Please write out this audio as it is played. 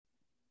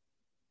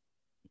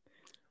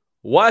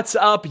What's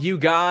up, you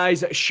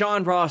guys?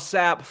 Sean Ross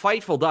Sapp,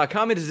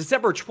 Fightful.com. It is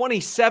December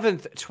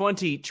 27th,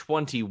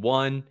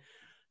 2021.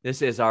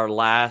 This is our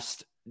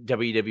last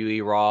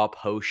WWE Raw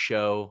post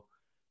show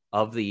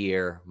of the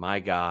year. My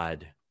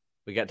God.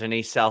 We got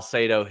Denise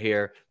Salcedo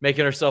here,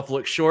 making herself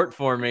look short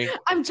for me.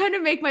 I'm trying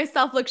to make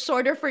myself look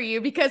shorter for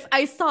you because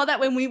I saw that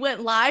when we went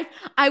live,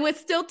 I was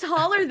still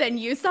taller than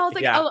you. So I was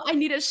like, I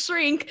need to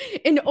shrink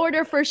in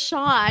order for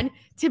Sean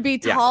to be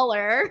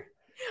taller.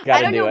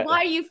 I don't know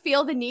why you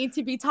feel the need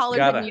to be taller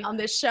than me on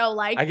this show.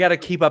 I got to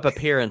keep up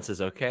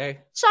appearances, okay?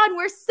 Sean,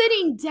 we're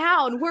sitting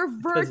down. We're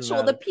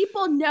virtual. The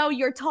people know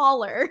you're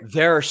taller.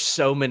 There are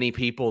so many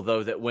people,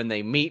 though, that when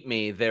they meet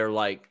me, they're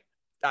like,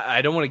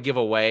 I don't want to give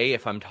away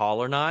if I'm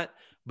tall or not,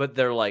 but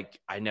they're like,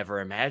 I never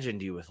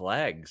imagined you with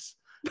legs.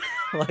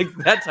 Like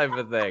that type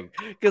of thing,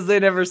 because they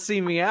never see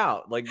me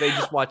out. Like they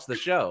just watch the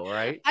show,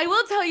 right? I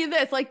will tell you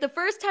this, like the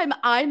first time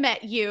I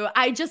met you,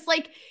 I just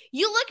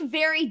you look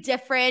very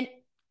different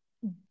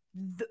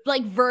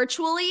like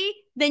virtually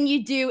than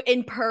you do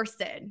in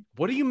person.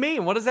 What do you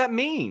mean? What does that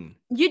mean?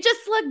 You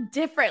just look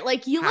different.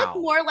 Like you look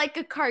more like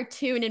a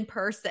cartoon in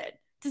person.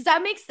 Does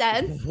that make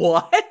sense?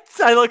 What?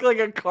 I look like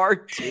a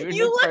cartoon.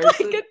 You look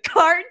like a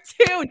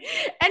cartoon.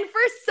 And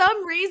for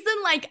some reason,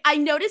 like I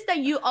noticed that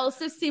you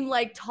also seem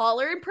like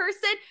taller in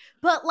person,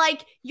 but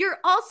like you're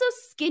also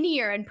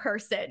skinnier in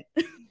person.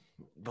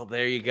 Well,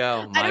 there you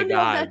go. I don't know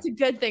if that's a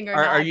good thing or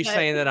not. Are you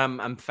saying that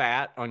I'm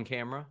fat on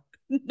camera?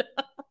 No.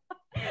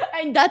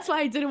 And that's why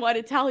I didn't want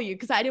to tell you,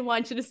 because I didn't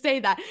want you to say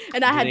that.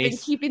 And I had been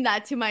keeping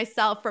that to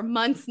myself for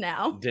months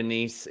now.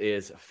 Denise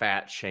is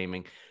fat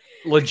shaming.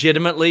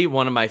 Legitimately,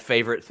 one of my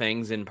favorite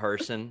things in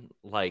person.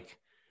 Like,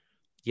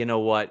 you know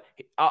what?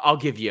 I'll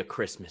give you a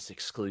Christmas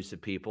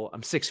exclusive, people.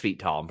 I'm 6 feet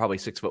tall. I'm probably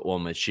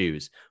 6'1" with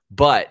shoes.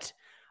 But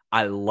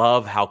I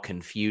love how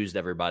confused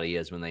everybody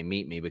is when they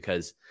meet me,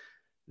 because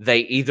they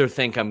either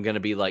think I'm going to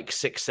be like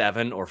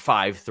 6'7" or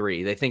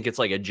 5'3". They think it's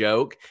like a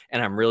joke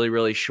and I'm really,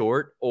 really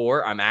short,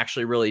 or I'm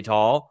actually really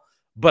tall,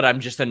 but I'm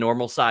just a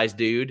normal sized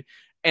dude.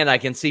 And I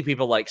can see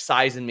people like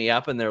sizing me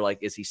up and they're like,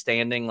 is he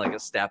standing like a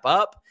step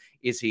up?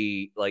 Is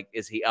he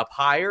up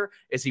higher?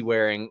 Is he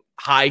wearing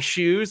high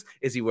shoes?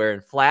 Is he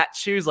wearing flat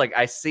shoes? Like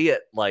I see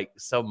it like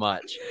so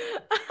much.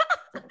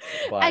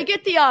 But I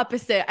get the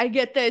opposite. I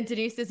get that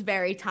Denise is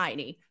very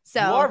tiny.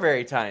 So you are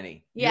very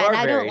tiny. Yeah, and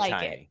I don't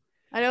like it.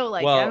 I don't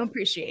like it. I don't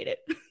appreciate it.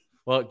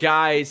 Well,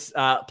 guys,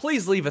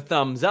 please leave a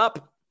thumbs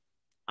up.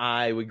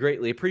 I would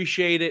greatly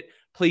appreciate it.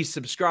 Please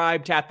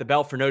subscribe, tap the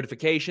bell for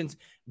notifications,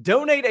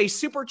 donate a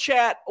super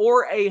chat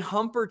or a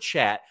humper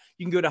chat.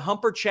 You can go to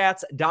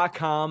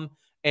humperchats.com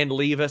and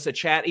leave us a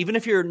chat. Even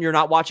if you're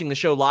not watching the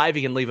show live,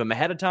 you can leave them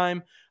ahead of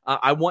time.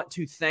 I want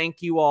to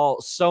thank you all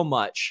so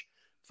much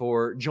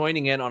for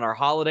joining in on our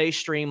holiday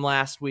stream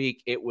last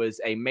week. It was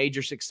a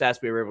major success.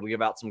 We were able to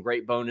give out some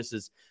great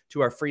bonuses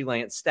to our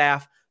freelance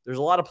staff. There's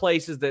a lot of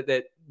places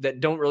that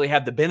don't really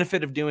have the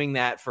benefit of doing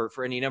that for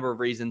any number of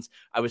reasons.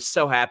 I was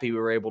so happy we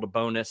were able to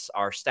bonus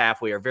our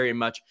staff. We are very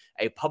much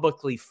a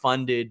publicly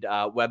funded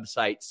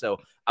website. So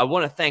I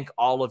want to thank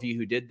all of you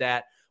who did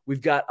that.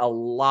 We've got a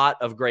lot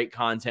of great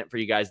content for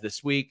you guys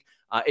this week.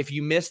 If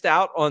you missed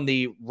out on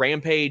the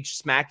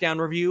Rampage SmackDown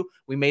review,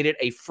 we made it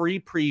a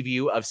free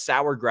preview of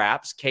Sour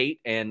Graps.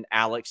 Kate and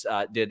Alex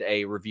did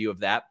a review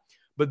of that.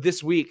 But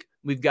this week,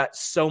 we've got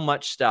so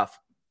much stuff.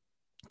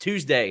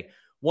 Tuesday,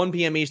 1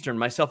 p.m. Eastern,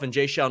 myself and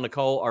Jayshell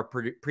Nicole are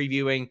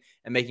previewing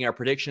and making our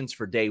predictions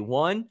for day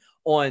one.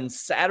 On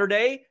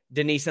Saturday,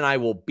 Denise and I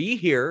will be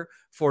here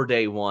for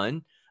day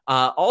one.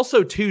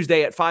 Also,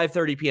 Tuesday at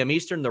 5:30 p.m.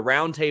 Eastern, the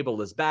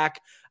roundtable is back.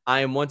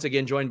 I am once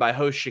again joined by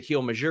host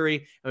Shaquille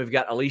Majuri, and we've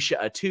got Alicia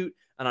Atut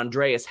and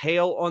Andreas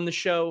Hale on the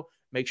show.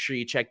 Make sure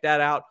you check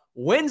that out.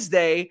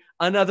 Wednesday,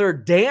 another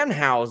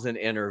Danhausen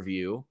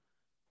interview.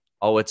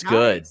 Oh, it's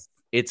good.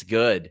 It's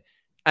good.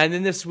 And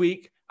then this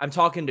week, I'm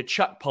talking to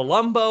Chuck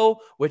Palumbo,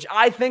 which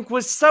I think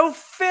was so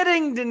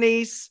fitting,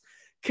 Denise,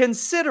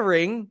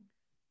 considering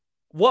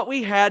what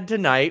we had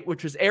tonight,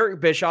 which was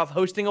Eric Bischoff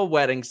hosting a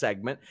wedding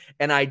segment.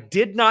 And I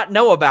did not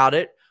know about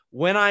it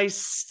when I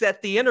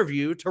set the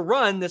interview to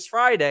run this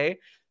Friday.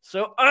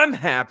 So I'm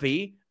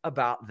happy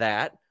about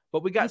that.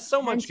 But we got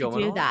so much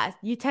going on. That.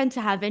 You tend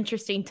to have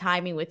interesting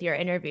timing with your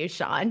interview,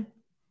 Sean.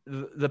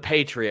 The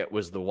Patriot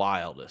was the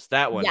wildest.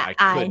 That one I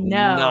could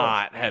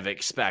not have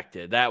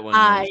expected. That one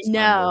was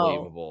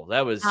unbelievable.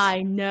 That was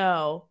I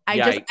know.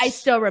 I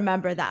still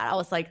remember that. I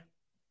was like,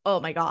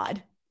 oh my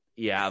God.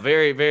 Yeah,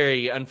 very,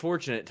 very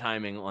unfortunate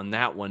timing on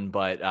that one.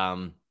 But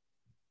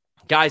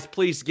guys,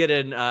 please get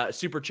in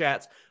super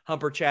chats,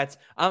 humper chats.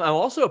 I'm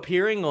also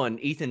appearing on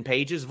Ethan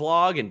Page's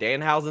vlog and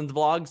Danhausen's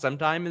vlog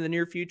sometime in the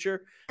near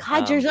future.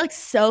 God, you're like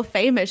so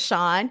famous,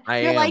 Sean.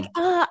 You're like,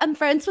 I'm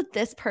friends with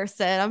this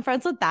person. I'm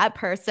friends with that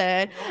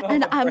person.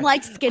 And I'm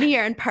like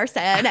skinnier in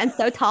person and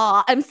so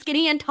tall. I'm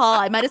skinny and tall.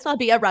 I might as well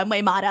be a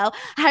runway model.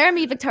 Hire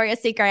me, Victoria's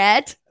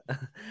Secret.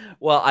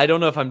 Well, I don't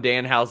know if I'm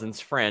Danhausen's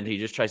friend. He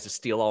just tries to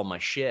steal all my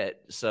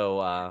shit.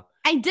 So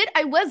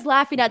I was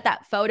laughing at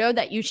that photo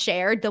that you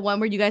shared, the one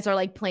where you guys are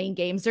like playing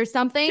games or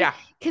something. Yeah.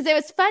 Because it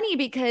was funny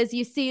because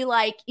you see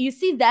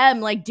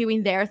them like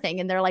doing their thing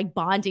and they're like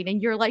bonding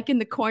and you're like in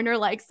the corner,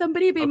 like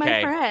somebody be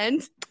my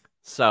friend.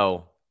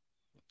 So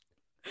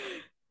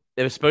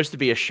it was supposed to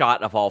be a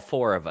shot of all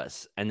four of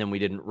us. And then we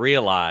didn't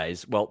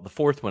realize, well, the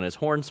fourth one is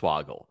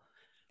Hornswoggle.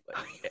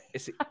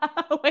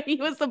 Wait, he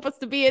was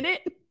supposed to be in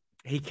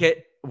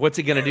it? What's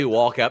he going to do?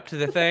 Walk up to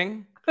the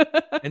thing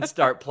and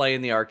start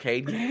playing the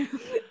arcade game?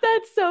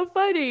 That's so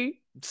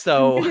funny.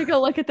 So I'm gonna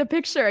go look at the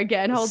picture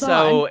again. Hold on.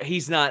 So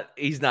he's not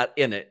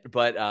in it,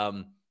 but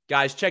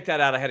guys, check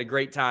that out. I had a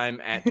great time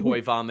at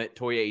Toy Vomit,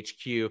 Toy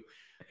HQ.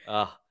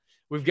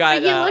 We've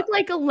got. You look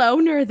like a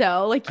loner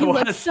though. Like you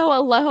look so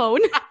alone.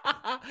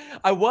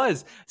 I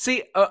was.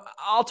 See,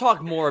 I'll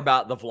talk more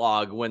about the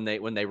vlog when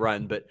they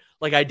run, but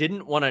like I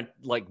didn't want to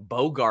like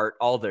bogart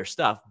all their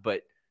stuff,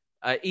 but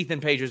Ethan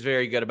Page was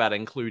very good about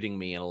including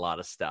me in a lot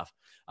of stuff.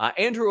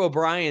 Andrew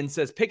O'Brien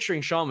says,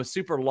 picturing Sean with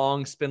super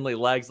long, spindly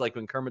legs, like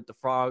when Kermit the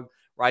Frog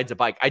rides a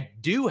bike. I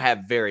do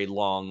have very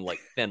long, like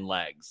thin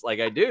legs. Like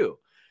I do.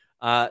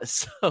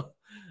 So,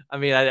 I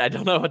mean, I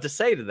don't know what to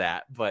say to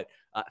that, but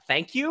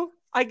thank you,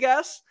 I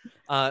guess.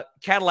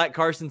 Cadillac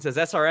Carson says,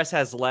 SRS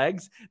has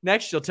legs.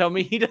 Next, you'll tell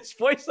me he does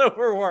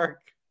voiceover work.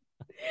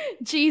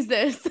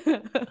 Jesus.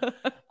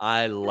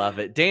 I love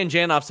it. Dan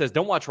Janoff says,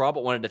 don't watch Raw,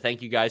 but wanted to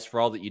thank you guys for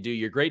all that you do.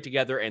 You're great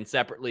together and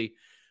separately.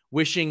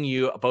 Wishing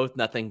you both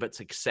nothing but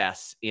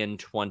success in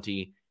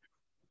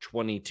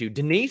 2022.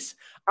 Denise,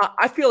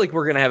 I feel like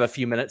we're going to have a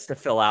few minutes to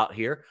fill out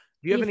here.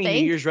 Do you have any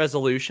New Year's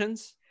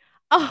resolutions?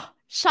 Oh,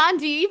 Sean,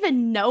 do you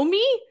even know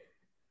me?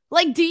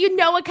 Like, do you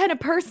know what kind of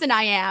person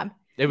I am?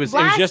 It was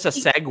just a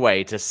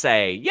segue to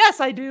say,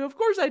 yes, I do. Of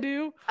course I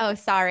do. Oh,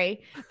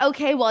 sorry.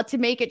 Okay, well, to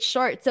make it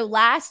short. So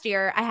last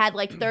year, I had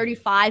like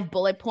 35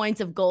 bullet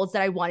points of goals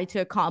that I wanted to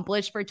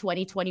accomplish for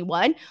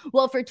 2021.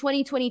 Well, for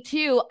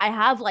 2022, I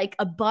have like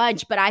a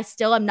bunch, but I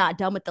still am not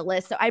done with the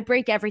list. So I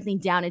break everything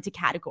down into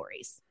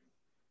categories.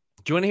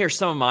 Do you want to hear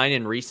some of mine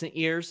in recent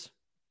years?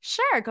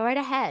 Sure, go right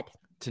ahead.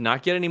 To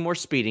not get any more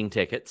speeding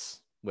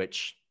tickets,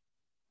 which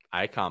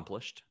I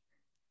accomplished.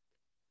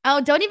 Oh,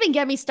 don't even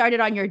get me started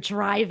on your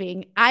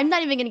driving. I'm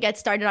not even going to get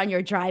started on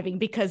your driving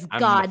because,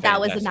 God, that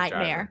was a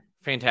nightmare. Driver.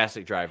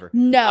 Fantastic driver.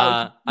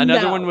 No.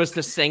 Another one was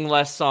to sing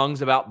less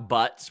songs about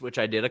butts, which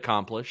I did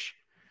accomplish.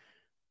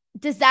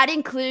 Does that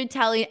include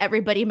telling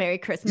everybody Merry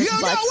Christmas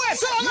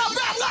butts?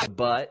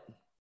 But.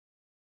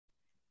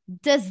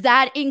 Does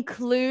that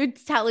include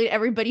telling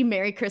everybody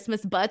Merry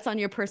Christmas butts on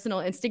your personal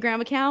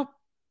Instagram account?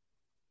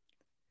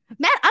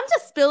 Matt, I'm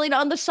just spilling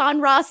on the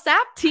Sean Ross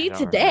Sapp tea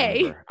today.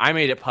 Remember. I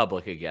made it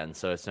public again,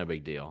 so it's no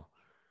big deal.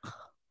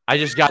 I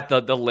just got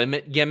the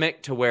limit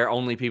gimmick to where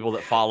only people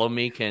that follow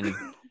me can.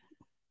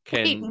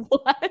 Wait,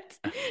 what?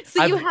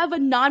 So you have a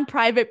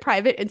non-private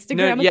private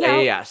Instagram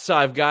account? Yeah. So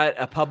I've got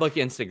a public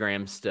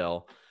Instagram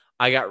still.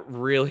 I got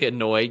really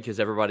annoyed because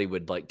everybody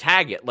would like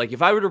tag it. Like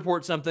if I would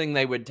report something,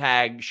 they would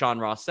tag Sean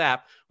Ross Sapp,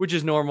 which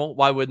is normal.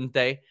 Why wouldn't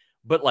they?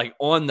 But like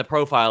on the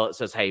profile, it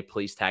says, hey,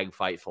 please tag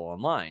Fightful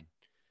Online.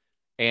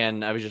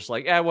 And I was just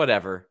like,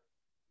 whatever.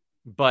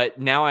 But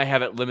now I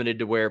have it limited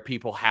to where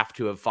people have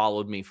to have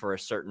followed me for a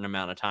certain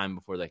amount of time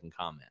before they can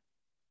comment.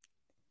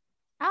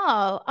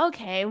 Oh,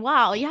 okay.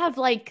 Wow. You have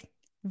like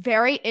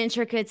very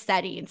intricate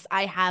settings.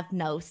 I have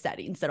no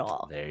settings at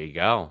all. There you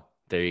go.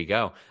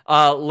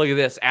 Look at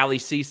this. Allie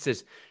C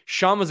says,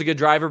 Sean was a good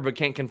driver, but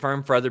can't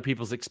confirm for other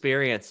people's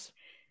experience.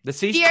 The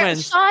Cease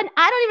twins. Sean,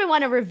 I don't even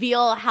want to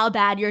reveal how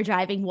bad your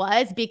driving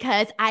was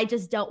because I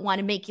just don't want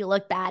to make you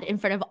look bad in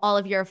front of all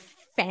of your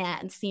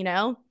fans, you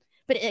know?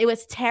 But it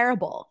was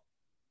terrible.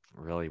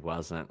 It really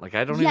wasn't. Like,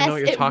 I don't even know what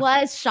you're talking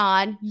about. Yes, it was,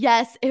 Sean.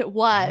 Yes, it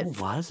was. No,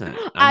 it wasn't.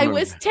 I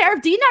was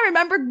terrified. Do you not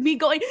remember me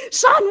going,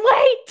 Sean,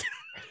 wait?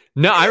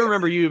 No, I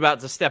remember you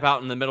about to step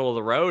out in the middle of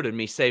the road and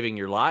me saving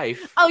your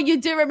life. Oh, you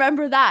do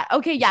remember that?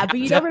 Okay, yeah, but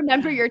you don't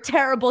remember your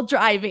terrible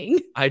driving.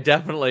 I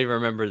definitely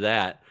remember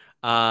that.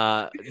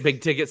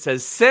 Big Ticket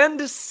says, send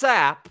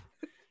Sapp.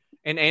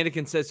 And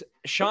Anakin says,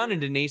 Sean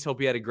and Denise,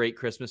 hope you had a great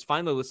Christmas.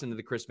 Finally listened to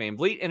the Chris Van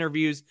Vliet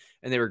interviews,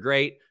 and they were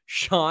great.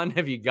 Sean,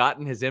 have you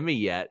gotten his Emmy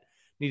yet?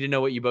 Need to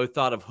know what you both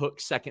thought of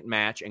Hook's second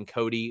match and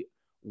Cody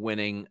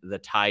winning the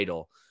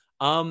title.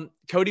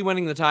 Cody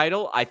winning the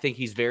title, I think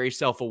he's very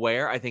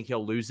self-aware. I think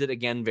he'll lose it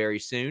again very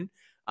soon.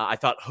 I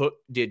thought Hook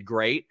did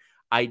great.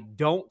 I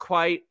don't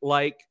quite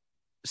like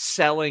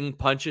selling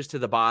punches to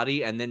the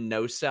body and then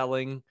no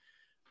selling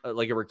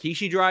like a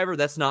Rikishi driver.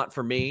 That's not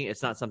for me.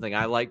 It's not something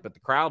I like, but the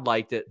crowd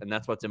liked it, and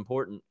that's what's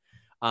important.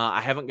 I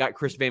haven't got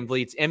Chris Van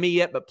Vliet's Emmy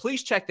yet, but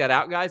please check that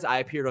out, guys. I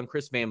appeared on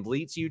Chris Van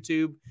Vliet's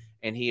YouTube,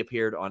 and he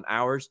appeared on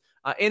ours.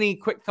 Any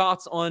quick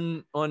thoughts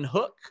on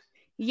Hook?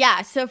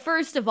 Yeah, so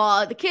first of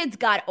all, the kid's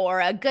got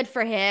aura. Good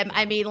for him.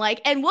 I mean,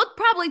 like, and we'll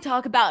probably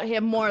talk about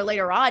him more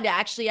later on. It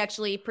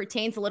actually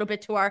pertains a little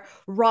bit to our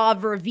Raw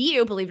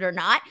review, believe it or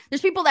not.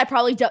 There's people that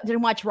probably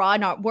didn't watch Raw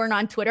and weren't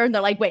on Twitter, and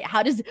they're like, wait,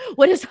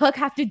 what does Hook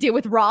have to do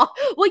with Raw?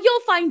 Well,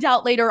 you'll find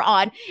out later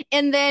on.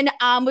 And then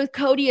with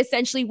Cody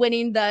essentially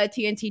winning the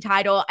TNT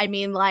title, I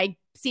mean, like,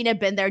 seen it,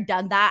 been there,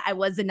 done that. I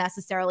wasn't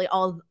necessarily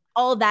all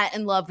that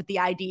in love with the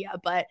idea,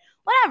 but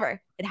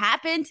whatever. It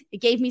happened.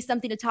 It gave me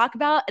something to talk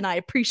about, and I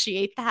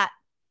appreciate that.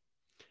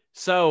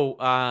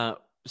 So,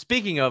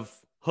 speaking of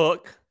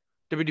Hook,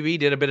 WWE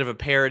did a bit of a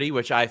parody,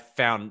 which I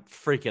found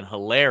freaking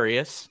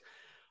hilarious,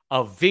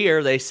 of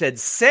Veer. They said,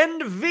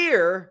 send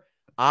Veer.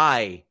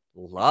 I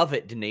love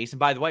it, Denise. And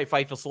by the way,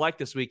 Fightful Select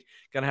this week,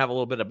 going to have a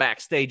little bit of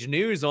backstage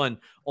news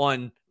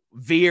on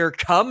Veer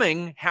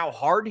coming, how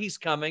hard he's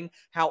coming,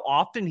 how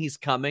often he's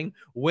coming,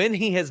 when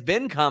he has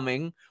been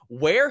coming,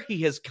 where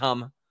he has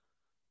come,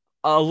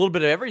 a little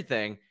bit of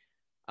everything.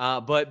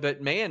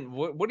 But man,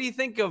 what do you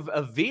think of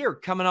Veer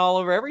coming all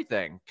over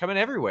everything, coming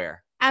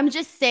everywhere? I'm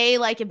just saying,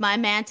 like, if my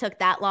man took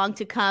that long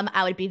to come,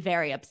 I would be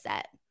very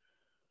upset.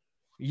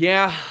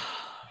 Yeah.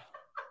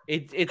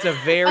 It's a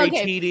very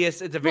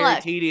tedious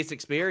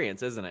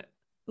experience, isn't it?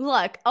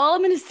 Look, all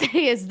I'm going to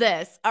say is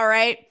this, all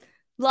right?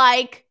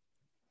 Like,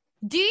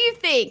 do you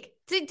think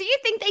they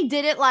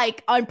did it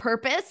like on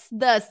purpose?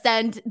 The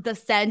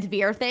send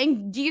Veer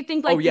thing? Do you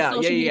think like the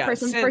social media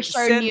person for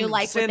sure knew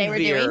like what they were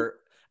doing?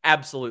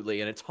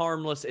 Absolutely, and it's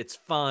harmless. It's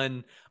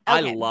fun.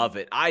 Okay. I love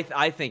it.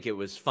 I think it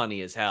was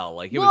funny as hell.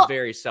 Like it was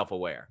very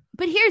self-aware.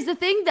 But here's the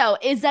thing, though,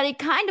 is that it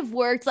kind of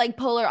worked like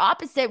polar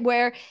opposite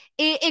where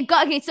it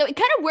got, okay, so it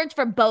kind of worked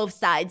for both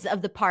sides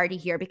of the party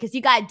here because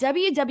you got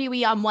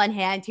WWE on one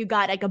hand, you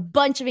got like a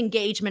bunch of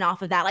engagement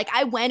off of that. Like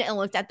I went and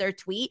looked at their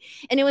tweet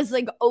and it was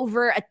like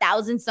over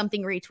 1,000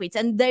 something retweets,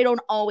 and they don't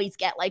always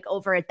get like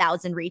over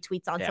 1,000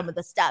 retweets on some of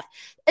the stuff,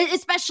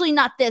 especially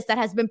not this that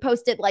has been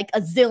posted like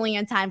a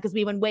zillion times because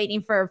we've been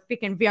waiting for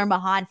freaking Veer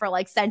Mahan for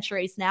like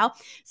centuries now.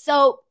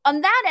 So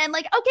on that end,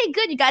 like, okay,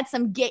 good. You got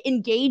some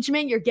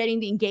engagement. You're getting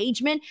the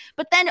engagement.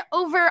 But then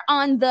over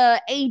on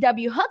the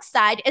AEW Hook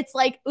side, it's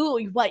like, ooh,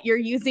 what? You're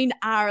using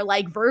our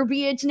like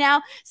verbiage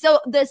now. So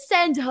the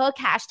Send Hook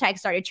hashtag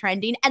started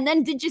trending. And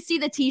then did you see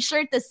the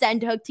t-shirt, the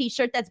Send Hook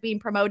t-shirt that's being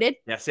promoted?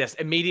 Yes.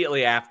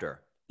 Immediately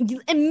after.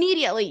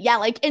 Immediately. Yeah,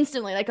 like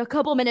instantly, like a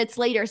couple minutes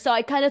later. So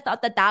I kind of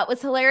thought that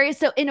was hilarious.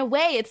 So in a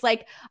way, it's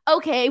like,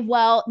 okay,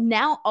 well,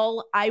 now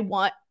all I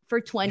want for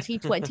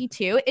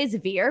 2022 is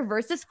Veer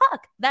versus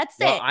Hook. That's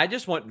it.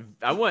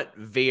 I want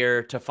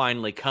Veer to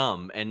finally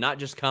come, and not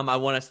just come. I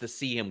want us to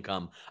see him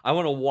come. I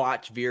want to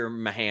watch Veer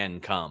Mahan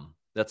come.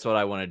 That's what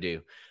I want to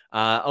do.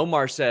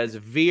 Omar says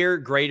Veer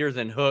greater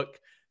than Hook.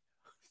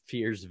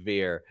 Fears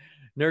Veer.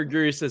 Nerd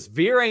Guru says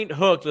Veer ain't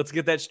Hook. Let's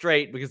get that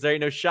straight because there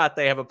ain't no shot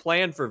they have a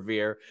plan for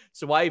Veer.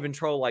 So why even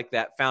troll like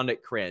that? Found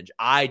it cringe.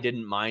 I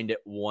didn't mind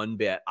it one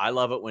bit. I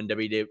love it when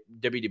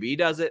WWE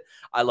does it.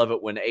 I love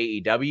it when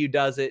AEW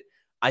does it.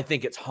 I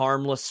think it's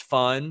harmless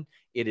fun.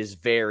 It is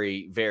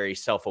very, very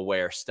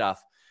self-aware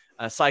stuff.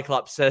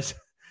 Cyclops says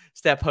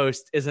Step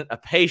host isn't a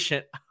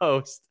patient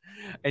host.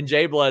 And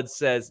J Blood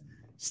says,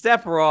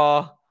 Step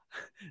Raw,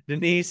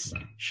 Denise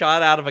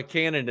shot out of a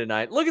cannon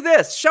tonight. Look at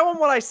this. Show them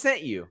what I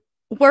sent you.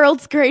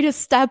 World's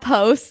greatest Step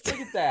host.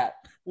 Look at that.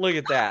 Look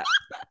at that.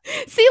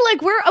 See,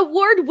 like we're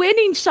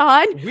award-winning,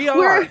 Sean. We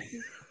are.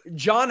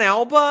 John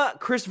Alba,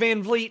 Chris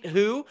Van Vliet,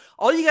 who?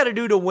 All you got to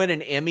do to win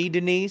an Emmy,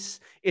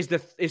 Denise, is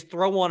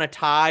throw on a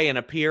tie and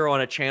appear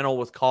on a channel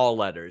with call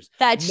letters.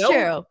 That's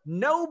true.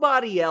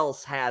 Nobody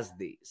else has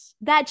these.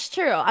 That's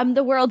true. I'm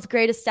the world's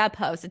greatest Step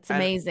host. It's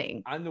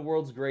amazing. I'm the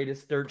world's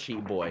greatest dirt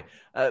sheet boy.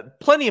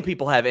 Plenty of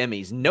people have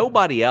Emmys.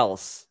 Nobody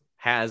else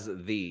has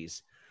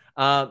these.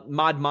 Mod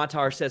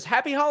Matar says,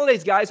 Happy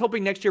holidays, guys.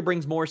 Hoping next year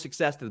brings more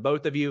success to the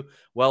both of you.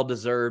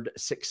 Well-deserved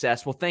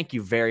success. Well, thank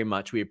you very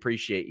much. We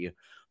appreciate you.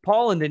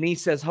 Paul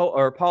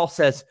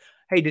says,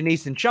 hey,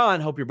 Denise and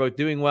Sean, hope you're both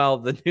doing well.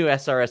 The new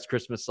SRS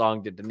Christmas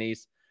song to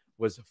Denise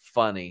was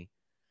funny.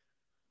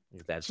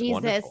 That's Jesus.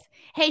 Wonderful.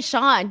 Hey,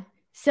 Sean.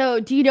 So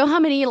do you know how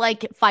many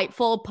like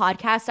Fightful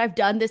podcasts I've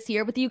done this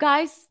year with you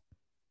guys?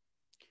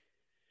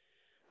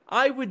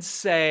 I would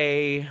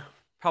say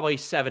probably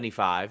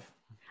 75.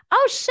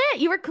 Oh,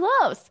 shit. You were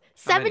close.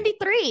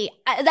 73.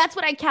 That's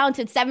what I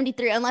counted.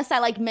 73. Unless I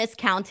like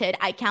miscounted.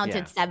 I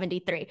counted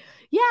 73.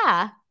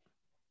 Yeah.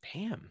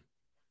 Damn.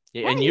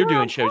 Yeah, and you're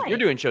doing shows. You're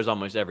doing shows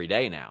almost every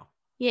day now.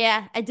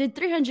 Yeah, I did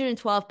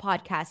 312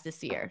 podcasts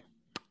this year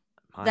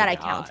I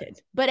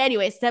counted. But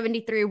anyway,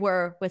 73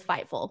 were with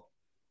Fightful.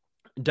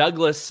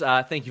 Douglas,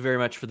 thank you very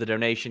much for the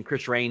donation.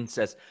 Chris Rain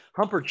says,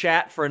 Humper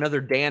chat for another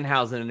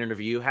Danhausen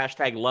interview. #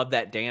 love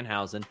that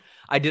Danhausen.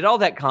 I did all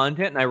that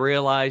content and I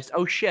realized,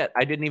 oh shit,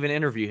 I didn't even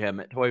interview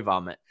him at Toy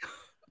Vomit.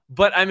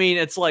 But I mean,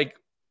 it's like,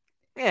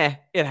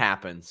 it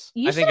happens.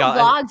 You should have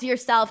vlogged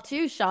yourself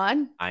too,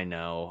 Sean. I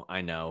know.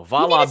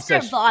 Vlog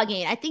says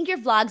vlogging. I think your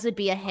vlogs would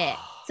be a hit,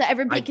 so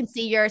everybody can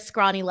see your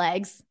scrawny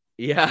legs.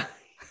 Yeah,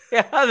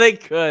 they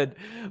could.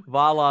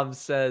 Valov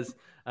says,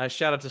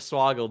 shout out to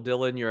Swoggle.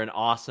 Dylan, you're an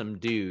awesome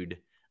dude.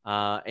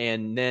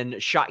 And then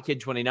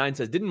ShotKid29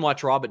 says, didn't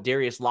watch Raw, but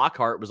Darius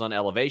Lockhart was on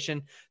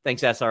Elevation.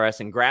 Thanks SRS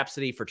and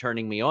Grapsity for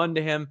turning me on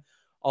to him.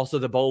 Also,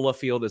 the Bola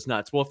field is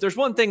nuts. Well, if there's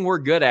one thing we're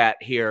good at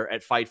here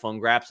at Fightful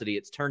and Grapsity,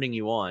 it's turning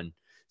you on.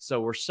 So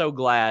we're so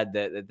glad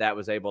that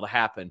was able to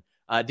happen.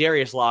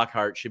 Darius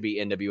Lockhart should be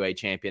NWA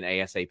champion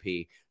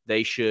ASAP.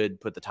 They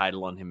should put the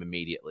title on him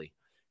immediately.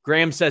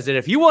 Graham says that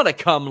if you want to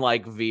come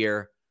like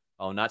Veer,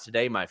 oh, not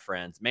today, my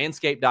friends.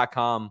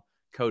 Manscaped.com,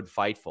 code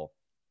Fightful.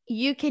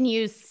 You can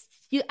use.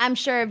 I'm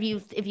sure if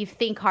you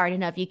think hard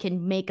enough, you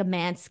can make a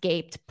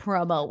Manscaped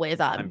promo with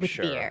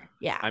Veer.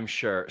 Yeah, I'm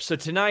sure. So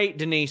tonight,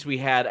 Denise, we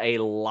had a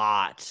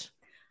lot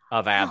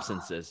of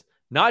absences,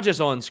 not just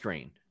on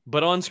screen,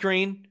 but on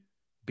screen.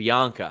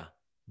 Bianca,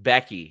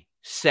 Becky,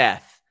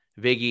 Seth,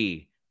 Big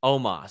E,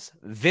 Omos,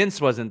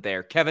 Vince wasn't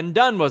there. Kevin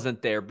Dunn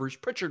wasn't there. Bruce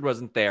Pritchard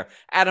wasn't there.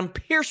 Adam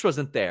Pearce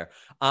wasn't there.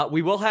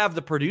 We will have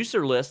the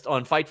producer list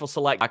on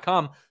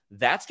FightfulSelect.com.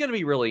 That's going to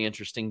be really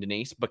interesting,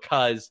 Denise,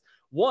 because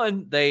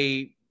one,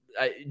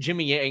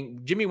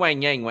 Jimmy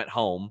Wang Yang went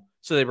home,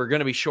 so they were going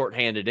to be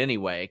shorthanded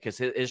anyway because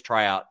his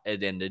tryout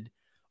had ended.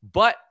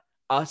 But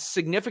a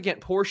significant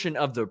portion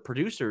of the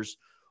producers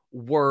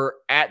were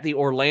at the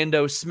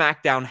Orlando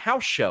SmackDown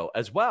house show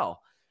as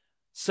well.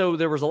 So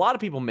there was a lot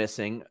of people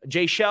missing.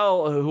 Jay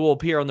Shell, who will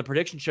appear on the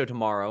prediction show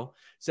tomorrow,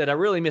 said, I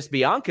really miss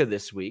Bianca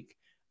this week.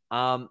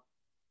 There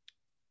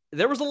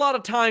was a lot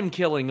of time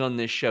killing on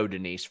this show,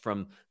 Denise,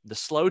 from the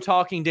slow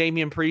talking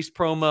Damian Priest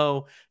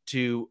promo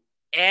to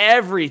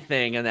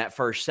everything in that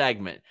first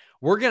segment.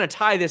 We're going to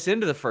tie this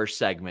into the first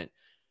segment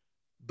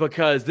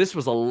because this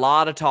was a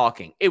lot of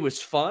talking. It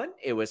was fun.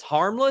 It was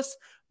harmless,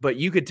 but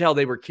you could tell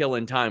they were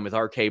killing time with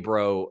RK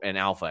Bro and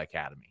Alpha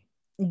Academy.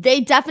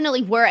 They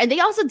definitely were. And they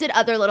also did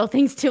other little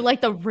things too,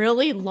 like the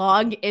really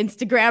long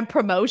Instagram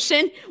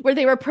promotion where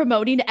they were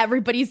promoting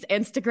everybody's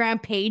Instagram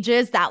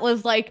pages. That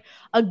was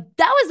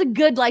a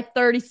good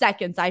 30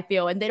 seconds, I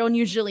feel. And they don't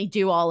usually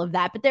do all of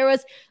that. But there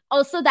was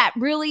also that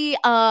really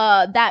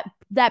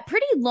that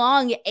pretty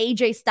long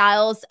AJ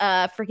Styles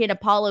freaking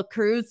Apollo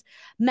Crews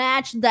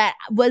match that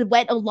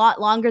went a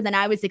lot longer than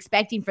I was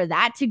expecting for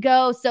that to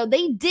go. So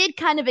they did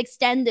kind of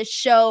extend the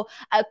show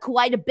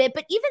quite a bit.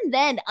 But even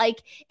then,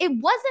 it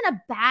wasn't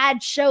a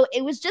bad show.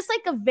 It was just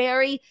a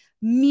very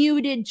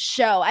muted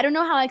show. I don't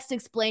know how else to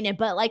explain it,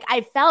 but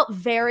I felt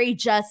very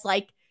just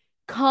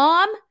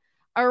calm.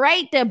 All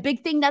right. The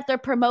big thing that they're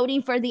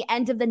promoting for the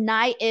end of the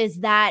night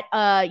is that,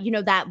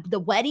 that the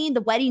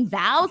wedding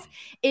vows,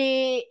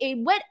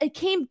 it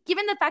came,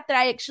 given the fact that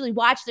I actually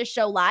watched the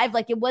show live,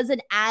 it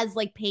wasn't as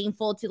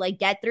painful to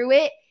get through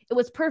it. It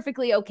was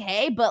perfectly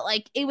okay. But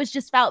it was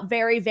just felt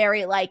very,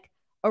 very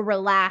a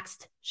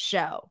relaxed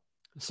show.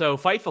 So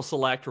Fightful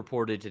Select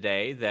reported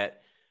today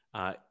that,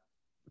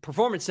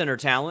 Performance Center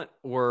talent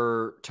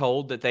were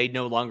told that they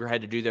no longer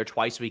had to do their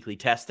twice weekly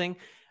testing.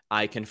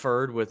 I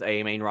conferred with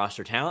a main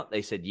roster talent.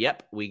 They said,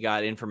 yep, we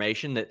got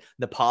information that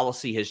the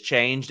policy has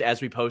changed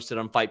as we posted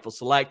on Fightful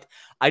Select.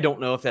 I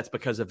don't know if that's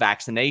because of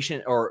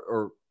vaccination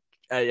or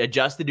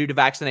adjusted due to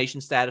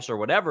vaccination status or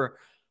whatever,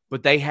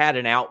 but they had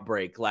an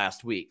outbreak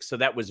last week. So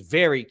that was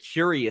very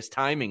curious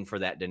timing for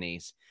that,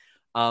 Denise.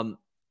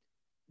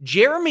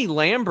 Jeremy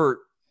Lambert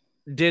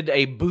did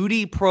a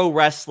Booty Pro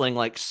Wrestling,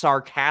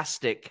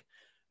 sarcastic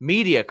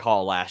media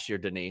call last year,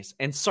 Denise.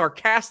 And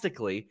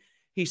sarcastically,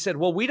 he said,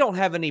 well, we don't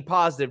have any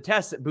positive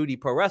tests at Booty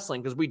Pro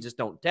Wrestling because we just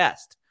don't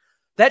test.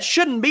 That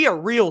shouldn't be a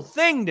real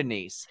thing,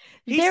 Denise.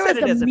 There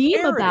was a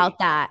meme about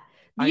that.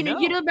 You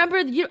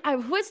remember,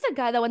 who's the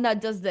guy, that one that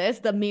does this,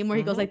 the meme where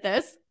he goes like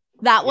this?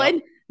 That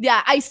one?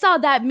 Yeah, I saw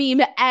that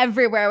meme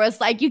everywhere. It was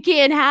you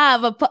can't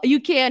have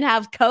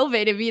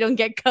COVID if you don't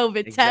get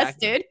COVID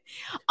tested.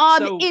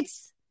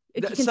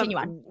 Continue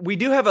on. We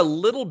do have a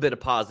little bit of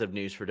positive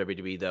news for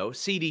WWE, though.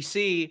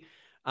 CDC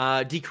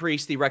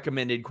decreased the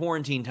recommended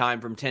quarantine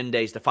time from 10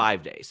 days to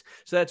 5 days.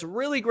 So that's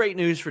really great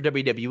news for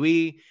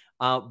WWE.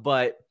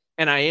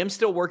 And I am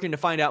still working to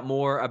find out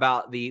more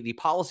about the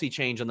policy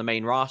change on the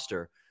main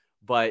roster.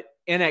 But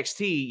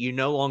NXT, you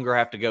no longer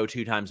have to go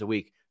 2 times a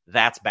week.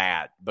 That's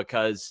bad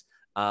because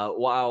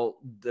while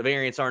the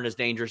variants aren't as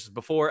dangerous as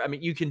before, I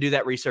mean, you can do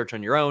that research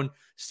on your own.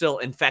 Still,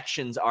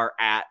 infections are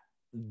at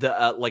the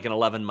an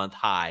 11-month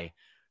high.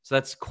 So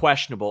that's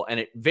questionable. And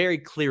it very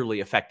clearly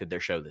affected their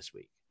show this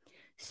week.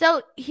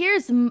 So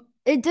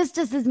it just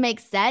doesn't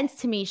make sense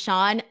to me,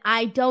 Sean.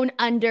 I don't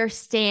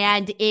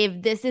understand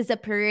if this is a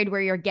period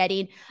where you're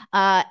getting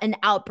an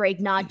outbreak,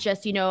 not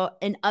just,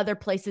 in other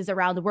places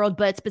around the world,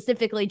 but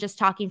specifically just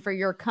talking for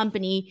your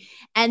company.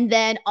 And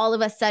then all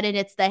of a sudden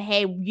it's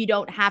hey, you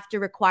don't have to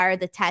require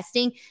the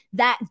testing.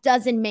 That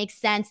doesn't make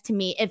sense to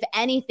me. If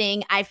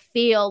anything, I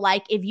feel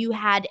like if you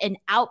had an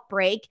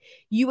outbreak,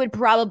 you would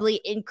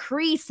probably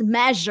increase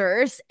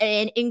measures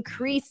and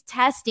increase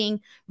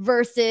testing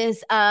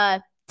versus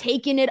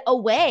taking it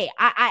away.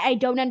 I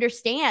don't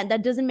understand.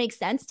 That doesn't make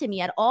sense to me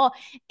at all.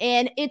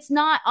 And it's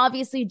not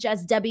obviously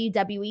just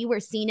WWE. We're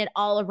seeing it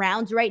all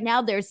around right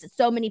now. There's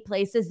so many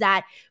places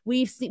that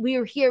we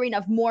are hearing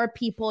of more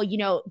people,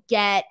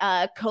 get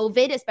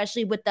COVID,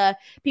 especially with the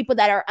people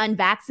that are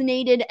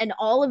unvaccinated and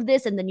all of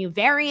this and the new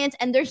variant.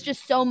 And there's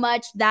just so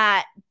much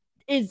that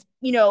is,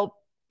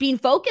 being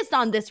focused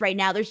on this right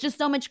now. There's just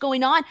so much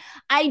going on.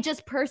 I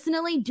just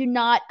personally do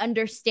not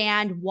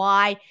understand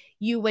why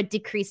you would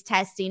decrease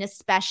testing,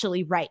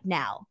 especially right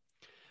now.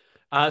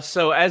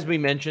 So as we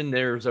mentioned,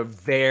 there's a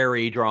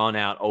very drawn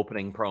out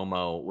opening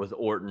promo with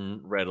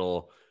Orton,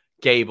 Riddle,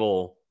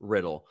 Gable,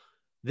 Riddle.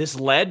 This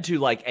led to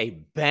like a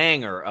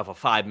banger of a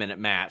 5-minute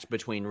match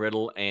between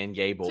Riddle and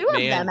Gable. Two of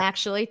them,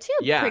 actually. Two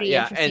pretty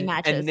interesting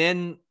matches. And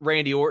then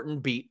Randy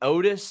Orton beat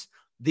Otis.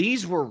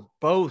 These were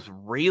both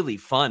really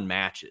fun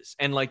matches.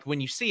 And like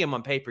when you see them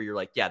on paper, you're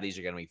like, yeah, these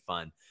are going to be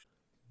fun.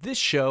 This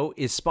show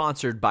is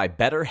sponsored by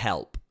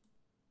BetterHelp.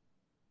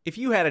 If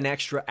you had an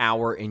extra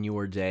hour in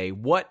your day,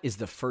 what is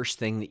the first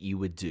thing that you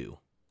would do?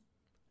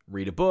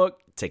 Read a book,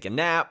 take a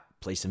nap,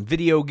 play some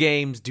video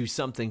games, do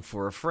something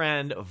for a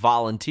friend,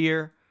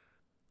 volunteer.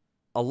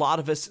 A lot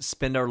of us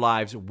spend our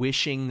lives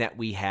wishing that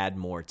we had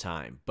more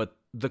time. But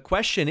the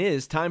question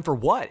is, time for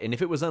what? And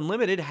if it was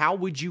unlimited, how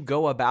would you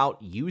go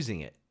about using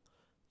it?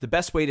 The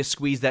best way to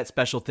squeeze that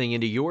special thing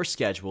into your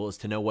schedule is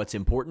to know what's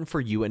important for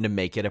you and to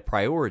make it a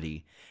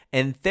priority.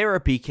 And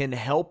therapy can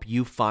help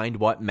you find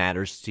what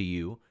matters to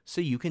you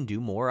so you can do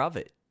more of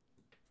it.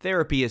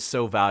 Therapy is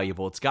so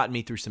valuable. It's gotten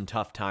me through some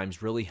tough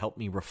times, really helped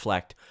me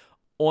reflect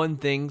on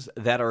things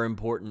that are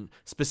important,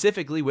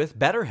 specifically with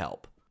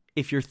BetterHelp.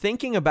 If you're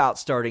thinking about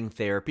starting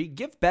therapy,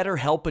 give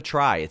BetterHelp a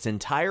try. It's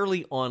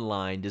entirely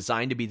online,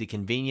 designed to be the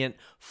convenient,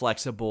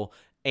 flexible,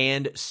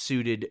 and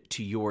suited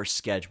to your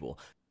schedule.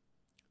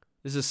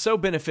 This is so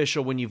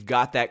beneficial when you've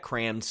got that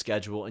crammed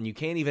schedule and you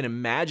can't even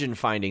imagine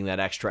finding that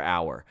extra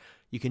hour.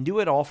 You can do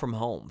it all from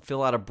home.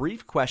 Fill out a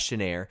brief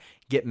questionnaire,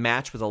 get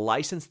matched with a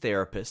licensed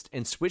therapist,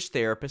 and switch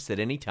therapists at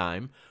any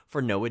time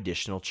for no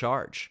additional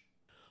charge.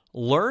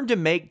 Learn to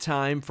make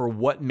time for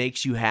what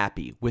makes you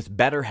happy with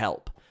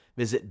BetterHelp.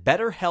 Visit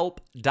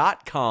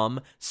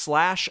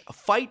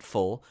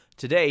BetterHelp.com/Fightful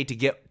today to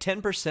get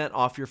 10%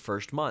 off your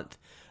first month.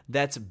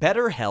 That's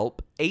BetterHelp,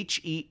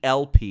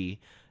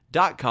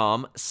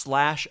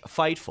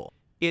 HELP.com/Fightful.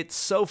 It's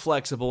so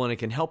flexible and it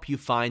can help you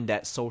find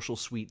that social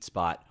sweet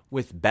spot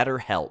with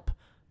BetterHelp.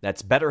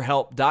 That's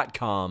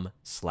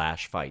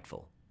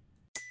BetterHelp.com/Fightful.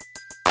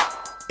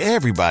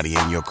 Everybody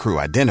in your crew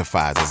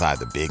identifies as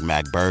either Big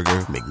Mac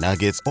Burger,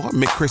 McNuggets, or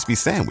McCrispy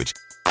Sandwich.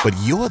 But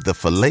you're the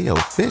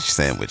Filet-O-Fish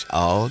Sandwich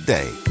all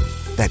day.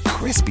 That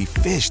crispy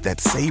fish,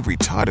 that savory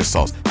tartar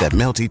sauce, that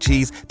melty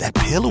cheese, that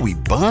pillowy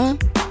bun.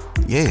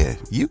 Yeah,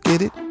 you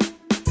get it.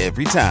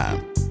 Every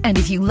time. And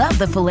if you love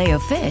the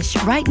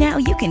Filet-O-Fish, right now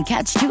you can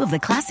catch two of the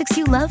classics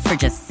you love for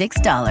just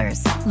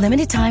 $6.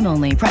 Limited time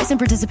only. Price and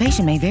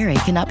participation may vary.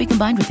 Cannot be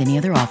combined with any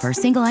other offer.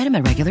 Single item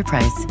at regular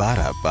price.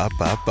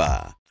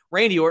 Ba-da-ba-ba-ba.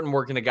 Randy Orton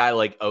working a guy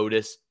like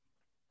Otis,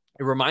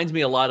 it reminds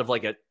me a lot of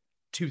like a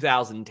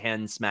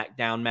 2010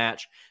 SmackDown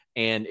match,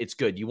 and it's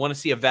good. You want to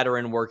see a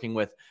veteran working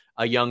with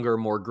a younger,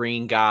 more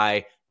green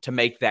guy to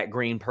make that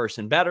green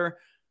person better.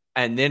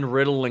 And then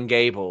Riddle and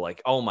Gable,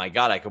 like, oh my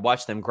God, I could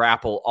watch them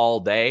grapple all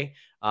day.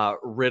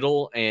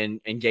 Riddle and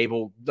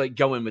Gable like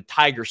going with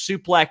tiger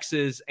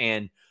suplexes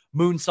and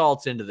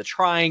moonsaults into the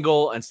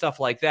triangle and stuff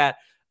like that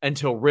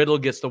until Riddle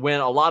gets the win.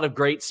 A lot of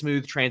great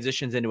smooth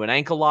transitions into an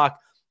ankle lock.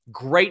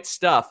 Great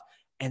stuff.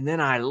 And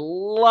then I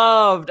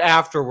loved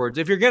afterwards,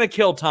 if you're going to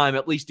kill time,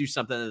 at least do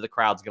something that the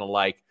crowd's going to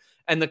like.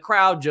 And the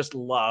crowd just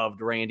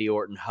loved Randy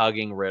Orton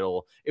hugging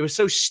Riddle. It was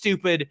so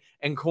stupid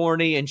and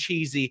corny and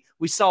cheesy.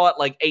 We saw it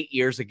like 8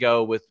 years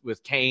ago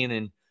with Kane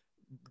and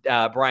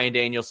Bryan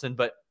Danielson,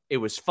 but it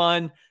was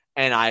fun.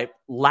 And I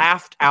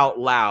laughed out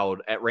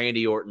loud at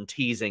Randy Orton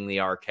teasing the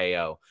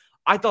RKO.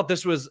 I thought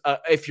this was,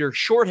 if you're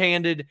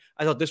shorthanded,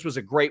 I thought this was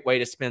a great way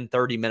to spend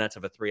 30 minutes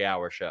of a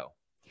 3-hour show.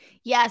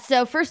 Yeah,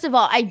 so first of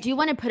all, I do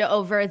want to put it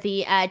over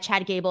the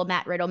Chad Gable,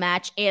 Matt Riddle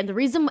match. And the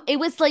reason it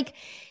was like,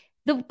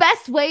 the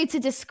best way to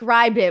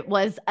describe it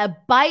was a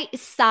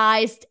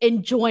bite-sized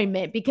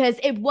enjoyment because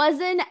it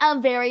wasn't a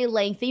very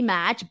lengthy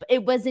match, but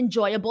it was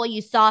enjoyable.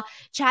 You saw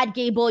Chad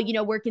Gable,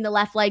 working the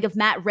left leg of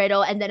Matt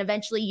Riddle and then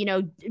eventually,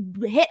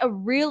 hit a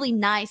really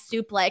nice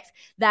suplex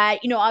that,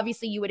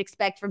 obviously you would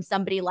expect from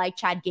somebody like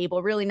Chad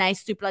Gable. Really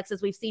nice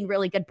suplexes. We've seen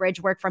really good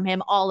bridge work from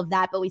him, all of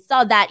that, but we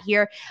saw that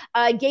here.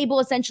 Gable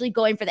essentially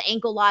going for the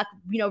ankle lock,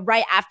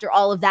 right after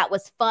all of that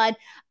was fun.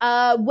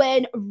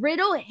 When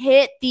Riddle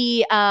hit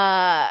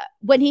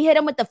when he hit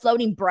him with the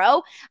floating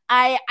bro,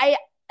 I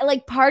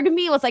like part of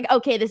me was like,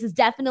 okay, this is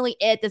definitely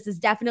it. This is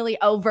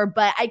definitely over.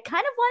 But I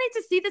kind of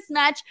wanted to see this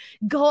match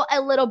go a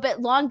little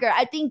bit longer.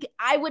 I think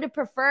I would have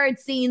preferred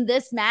seeing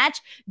this match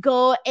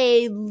go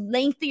a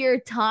lengthier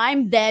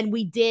time than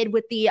we did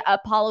with the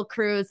Apollo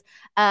Crews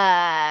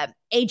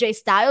AJ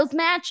Styles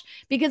match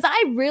because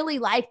I really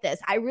like this.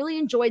 I really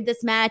enjoyed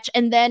this match.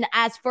 And then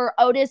as for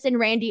Otis and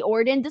Randy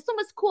Orton, this one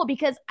was cool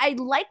because I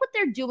like what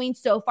they're doing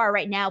so far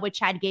right now with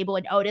Chad Gable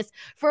and Otis.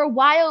 For a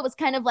while, it was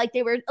kind of like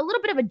they were a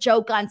little bit of a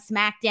joke on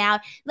SmackDown.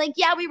 Like,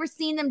 yeah, we were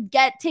seeing them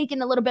get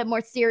taken a little bit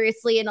more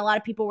seriously. And a lot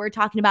of people were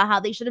talking about how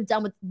they should have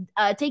done with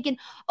taking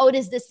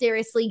Otis this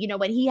seriously,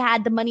 when he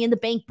had the Money in the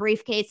Bank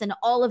briefcase and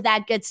all of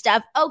that good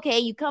stuff. Okay,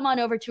 you come on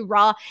over to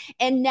Raw.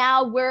 And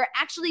now we're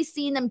actually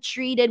seeing them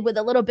treated with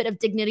a little bit of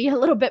dignity, a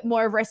little bit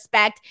more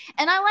respect.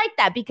 And I like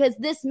that because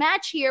this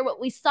match here, what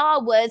we saw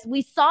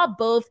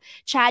both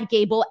Chad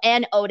Gable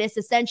and Otis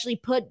essentially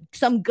put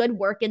some good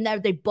work in there.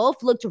 They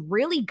both looked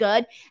really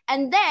good.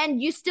 And then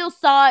you still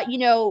saw,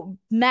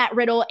 Matt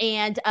Riddle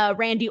and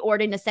Randy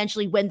Orton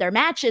essentially win their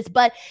matches,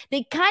 but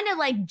they kind of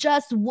like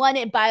just won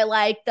it by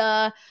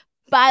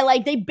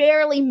they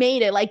barely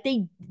made it. Like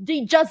they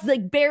just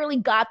like barely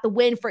got the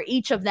win for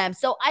each of them.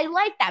 So I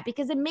like that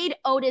because it made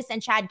Otis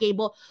and Chad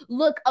Gable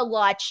look a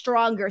lot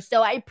stronger.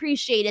 So I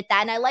appreciated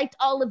that. And I liked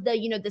all of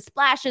the, the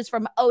splashes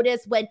from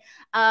Otis when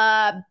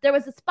there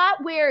was a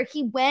spot where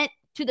he went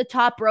to the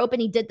top rope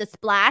and he did the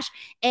splash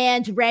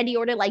and Randy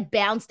Orton like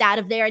bounced out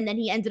of there and then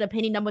he ended up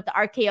hitting them with the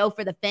RKO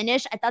for the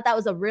finish. I thought that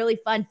was a really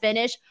fun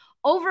finish.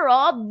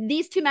 Overall,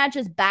 these two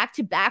matches back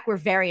to back were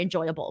very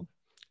enjoyable.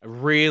 I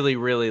really,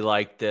 really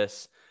like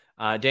this.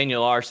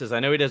 Daniel R says, I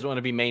know he doesn't want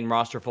to be main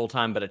roster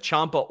full-time, but a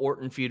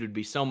Ciampa-Orton feud would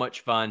be so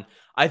much fun.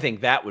 I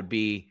think that would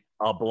be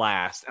a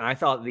blast. And I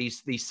thought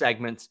these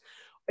segments,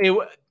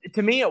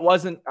 to me, it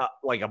wasn't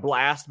like a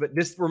blast, but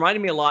this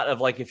reminded me a lot of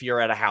like if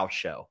you're at a house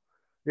show.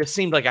 This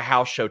seemed like a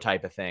house show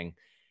type of thing.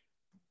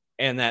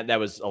 And that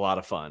was a lot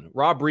of fun.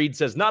 Rob Reed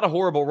says, not a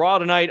horrible Raw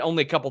tonight.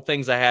 Only a couple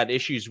things I had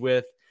issues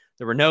with.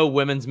 There were no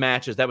women's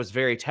matches. That was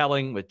very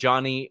telling with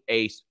Johnny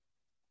Ace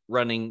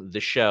running the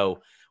show.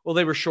 Well,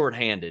 they were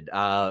shorthanded.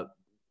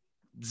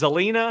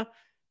 Zelina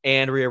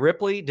and Rhea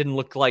Ripley didn't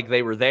look like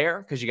they were there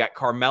because you got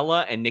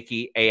Carmella and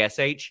Nikki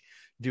ASH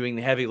doing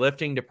the heavy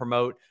lifting to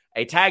promote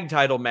a tag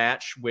title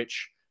match,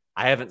 which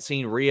I haven't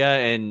seen Rhea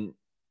and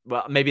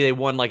well, maybe they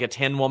won like a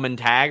 10-woman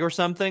tag or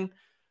something,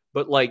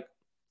 but like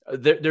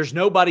there's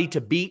nobody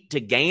to beat to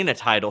gain a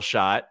title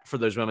shot for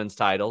those women's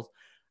titles.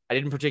 I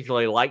didn't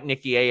particularly like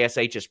Nikki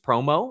ASH's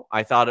promo.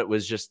 I thought it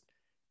was just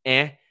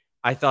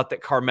I thought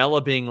that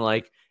Carmella being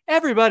like,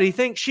 everybody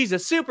thinks she's a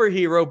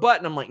superhero,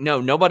 but I'm like, no,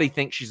 nobody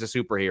thinks she's a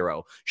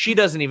superhero. She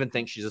doesn't even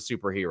think she's a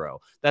superhero.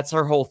 That's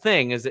her whole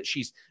thing, is that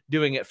she's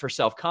doing it for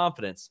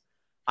self-confidence.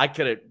 I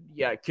could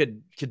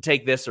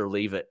take this or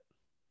leave it.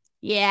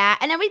 Yeah,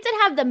 and then we did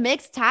have the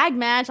mixed tag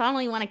match. I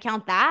don't even want to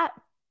count that.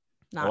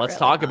 Let's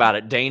talk about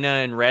it. Dana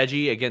and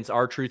Reggie against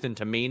R-Truth and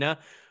Tamina,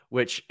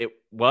 which it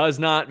was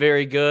not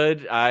very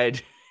good. I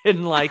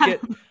didn't like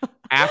it.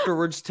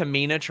 Afterwards,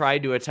 Tamina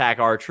tried to attack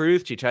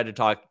R-Truth. She tried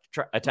to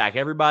attack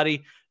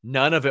everybody.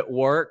 None of it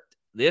worked.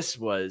 This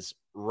was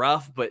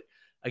rough, but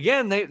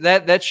again,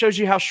 that shows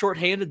you how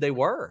shorthanded they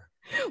were.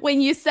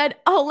 When you said,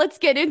 oh, let's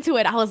get into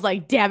it, I was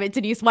like, damn it,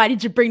 Denise, why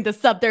did you bring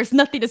this up? There's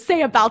nothing to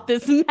say about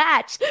this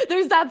match.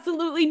 There's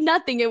absolutely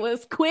nothing. It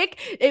was quick.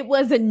 It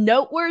wasn't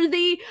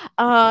noteworthy.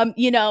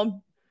 God,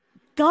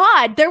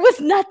 there was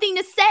nothing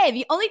to say.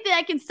 The only thing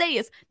I can say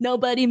is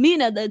nobody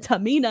Mina the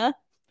Tamina.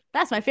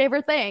 That's my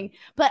favorite thing.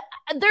 But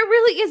there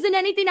really isn't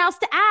anything else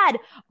to add.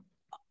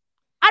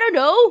 I don't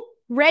know.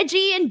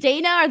 Reggie and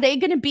Dana, are they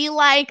going to be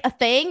like a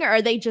thing, or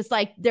are they just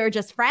like they're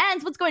just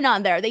friends? What's going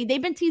on there? They've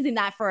been teasing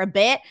that for a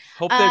bit.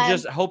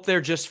 Hope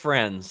they're just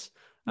friends.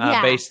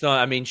 Yeah. Based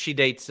on, she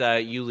dates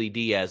Yuli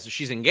Diaz.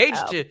 She's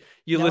engaged to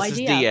Ulysses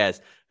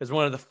Diaz. Is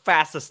one of the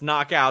fastest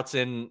knockouts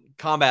in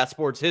combat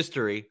sports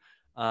history.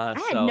 I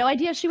had no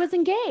idea she was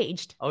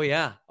engaged. Oh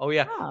yeah.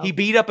 He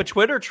beat up a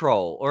Twitter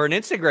troll or an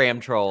Instagram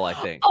troll, I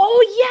think.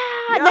 Oh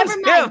yeah.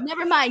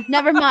 Never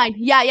mind.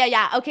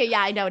 Yeah. Okay,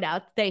 yeah, I know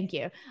now. Thank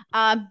you.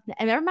 And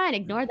never mind.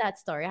 Ignore that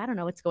story. I don't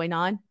know what's going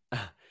on.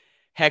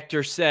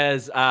 Hector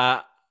says,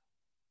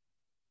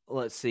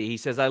 let's see. He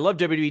says, I love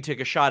WWE took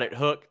a shot at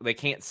Hook. They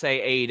can't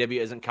say AEW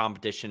isn't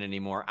competition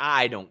anymore.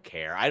 I don't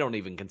care. I don't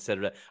even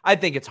consider that. I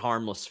think it's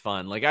harmless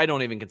fun. Like, I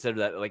don't even consider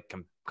that like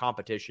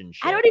competition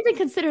shit. I don't even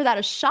consider that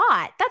a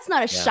shot. That's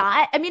not a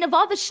shot. I mean, of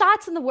all the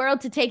shots in the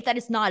world to take, that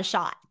is not a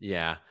shot.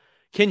 Yeah.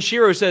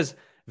 Kenshiro says,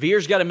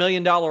 Veer's got $1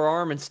 million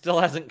arm and still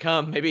hasn't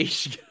come. Maybe he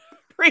should get a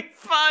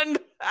refund.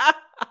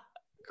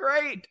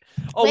 Great.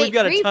 Oh, we've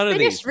got a ton of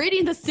these. Finish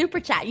reading the super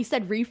chat. You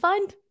said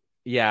refund?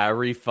 Yeah, a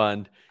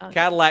refund. Okay.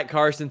 Cadillac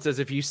Carson says,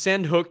 if you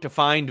send Hook to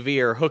find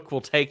Veer, Hook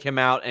will take him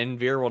out and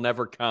Veer will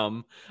never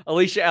come.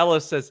 Alicia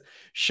Ellis says,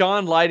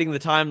 Sean lighting the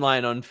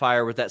timeline on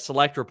fire with that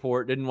select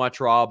report. Didn't watch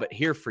Raw, but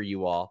here for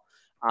you all.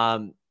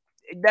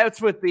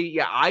 That's with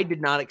I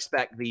did not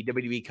expect the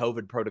WWE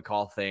COVID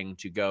protocol thing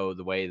to go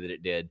the way that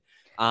it did.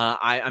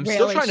 I'm really,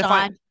 still trying to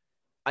find.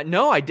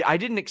 No, I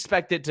didn't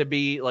expect it to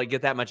be like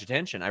get that much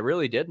attention. I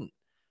really didn't.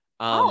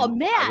 Oh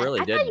man,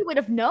 I thought you would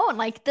have known.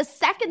 Like the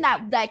second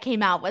that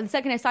came out, the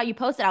second I saw you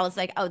post it, I was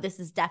like, oh, this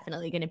is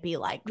definitely going to be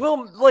like.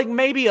 Well, like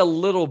maybe a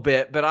little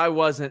bit, but I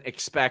wasn't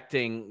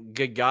expecting.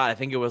 Good God, I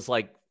think it was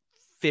like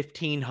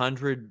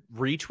 1,500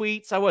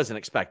 retweets. I wasn't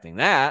expecting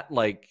that.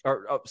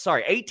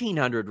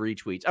 1,800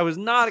 retweets. I was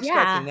not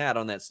expecting that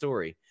on that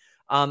story.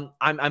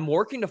 I'm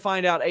working to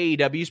find out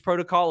AEW's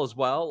protocol as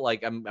well.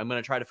 Like I'm going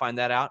to try to find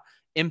that out.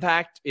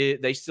 Impact,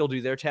 they still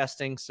do their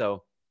testing,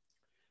 so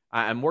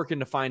I'm working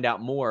to find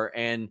out more.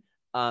 And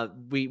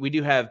we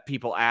do have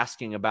people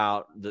asking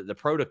about the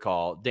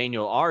protocol.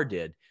 Daniel R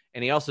did,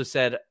 and he also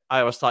said, "I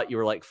always thought you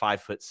were like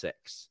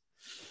 5'6".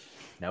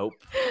 Nope.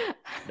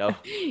 No.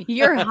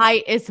 Your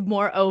height is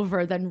more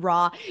over than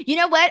Raw. You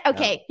know what?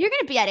 Okay, you're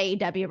going to be at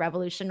AEW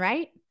Revolution,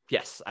 right?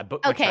 Yes, I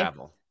booked my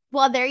travel.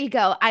 Well, there you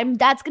go.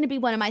 That's going to be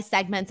one of my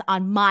segments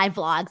on my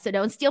vlog. So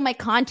don't steal my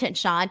content,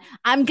 Sean.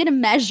 I'm going to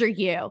measure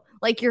you,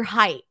 like your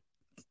height.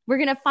 We're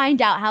going to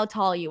find out how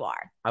tall you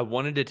are. I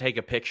wanted to take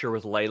a picture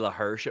with Layla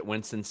Hirsch at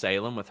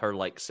Winston-Salem with her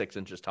like 6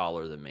 inches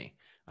taller than me.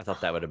 I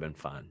thought that would have been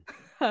fun.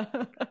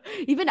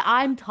 Even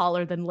I'm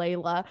taller than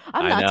Layla.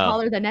 I'm not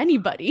taller than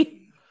anybody.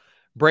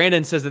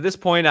 Brandon says, at this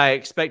point, I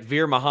expect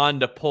Veer Mahan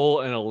to pull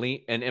an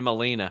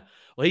Emelina.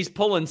 Well, he's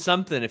pulling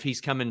something if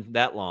he's coming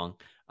that long.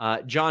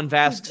 John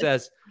Vask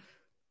says,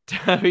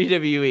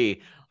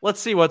 WWE, let's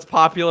see what's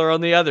popular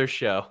on the other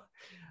show.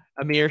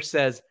 Amir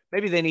says,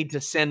 maybe they need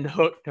to send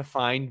Hook to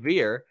find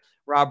Veer.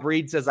 Rob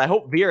Reed says, I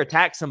hope Veer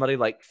attacks somebody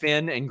like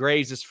Finn, and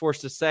Graves is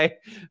forced to say,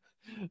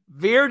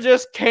 Veer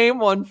just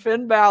came on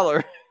Finn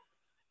Balor.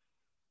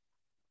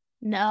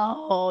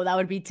 No, that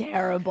would be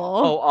terrible.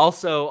 Oh,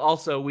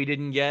 also, we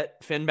didn't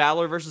get Finn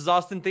Balor versus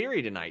Austin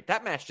Theory tonight.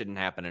 That match didn't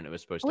happen, and it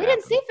was supposed to happen. We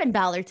didn't see Finn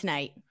Balor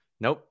tonight.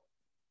 Nope.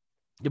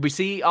 Did we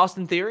see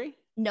Austin Theory?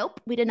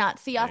 Nope, we did not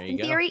see Austin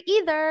Theory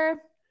either.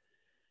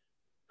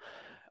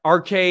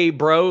 RK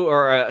Bro,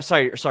 or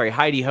sorry,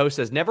 Heidi Ho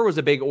says, never was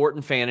a big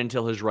Orton fan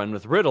until his run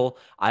with Riddle.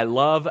 I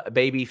love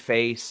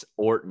babyface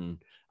Orton.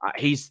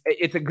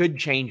 It's a good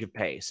change of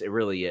pace. It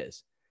really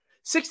is.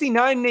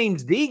 69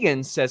 Names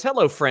Deegan says,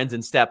 hello, friends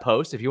and step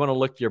hosts. If you want to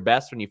look your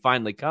best when you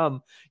finally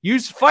come,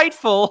 use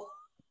Fightful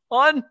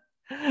on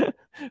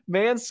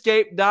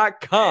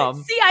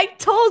manscaped.com. See, I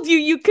told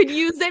you could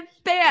use it.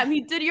 Bam, he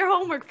did your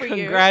homework for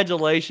you.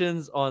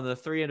 Congratulations on the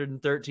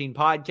 313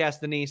 podcast,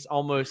 Denise.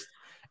 Almost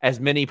as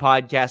many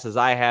podcasts as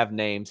I have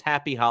names.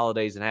 Happy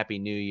holidays and happy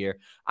new year.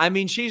 I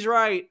mean, she's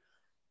right.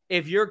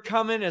 If you're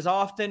coming as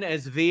often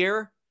as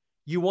Veer,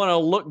 you want to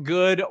look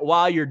good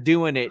while you're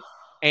doing it.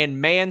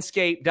 And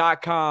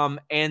manscaped.com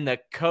and the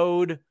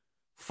code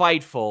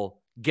Fightful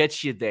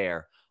gets you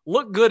there.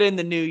 Look good in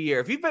the new year.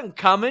 If you've been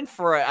coming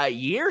for a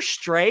year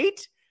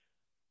straight,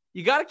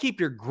 you got to keep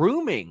your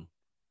grooming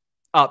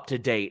up to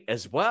date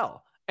as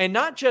well. And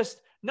not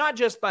just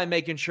by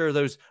making sure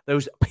those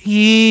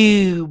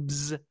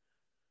pubes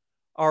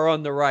are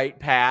on the right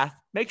path.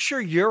 Make sure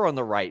you're on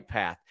the right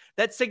path.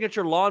 That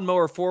Signature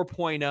Lawnmower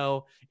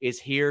 4.0 is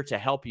here to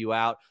help you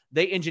out.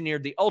 They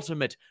engineered the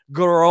ultimate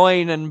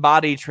groin and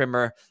body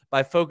trimmer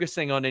by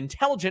focusing on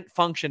intelligent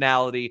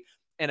functionality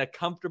and a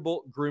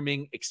comfortable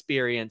grooming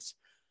experience.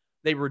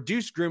 They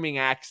reduce grooming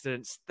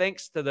accidents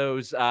thanks to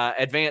those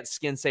advanced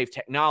skin-safe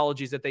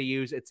technologies that they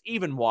use. It's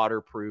even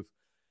waterproof.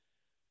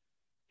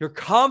 You're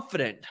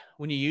confident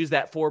when you use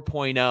that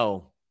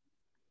 4.0.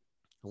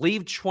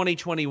 Leave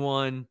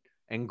 2021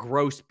 and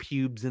gross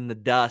pubes in the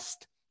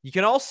dust. You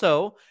can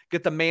also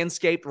get the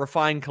Manscaped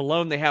Refined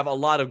Cologne. They have a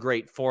lot of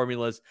great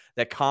formulas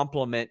that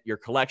complement your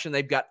collection.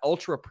 They've got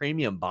ultra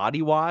premium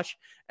body wash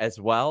as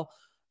well.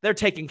 They're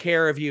taking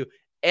care of you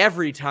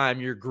every time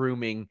you're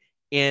grooming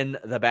in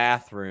the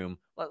bathroom.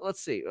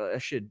 Let's see. I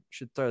should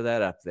throw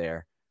that up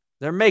there.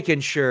 They're making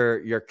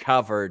sure you're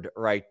covered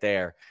right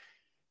there.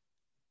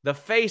 The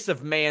face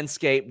of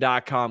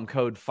manscaped.com,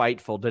 code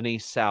Fightful,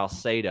 Denise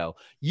Salcedo.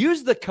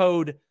 Use the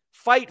code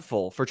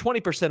Fightful for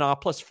 20%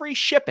 off plus free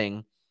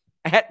shipping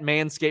at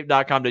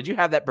manscaped.com. Did you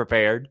have that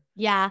prepared?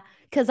 Yeah,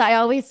 because I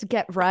always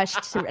get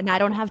rushed and I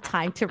don't have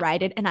time to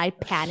write it and I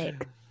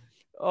panic.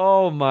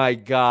 Oh my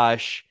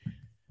gosh.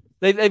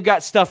 They've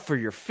got stuff for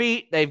your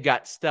feet. They've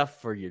got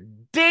stuff for your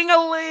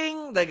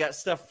ding-a-ling. They got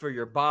stuff for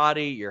your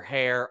body, your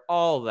hair,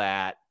 all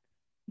that.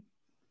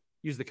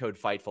 Use the code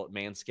Fightful at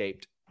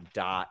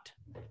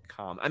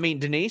manscaped.com. I mean,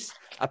 Denise,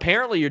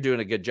 apparently you're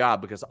doing a good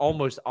job because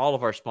almost all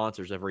of our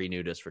sponsors have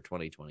renewed us for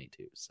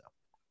 2022. So,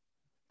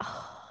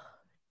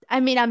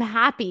 I mean, I'm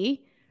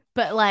happy,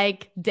 but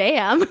like,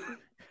 damn.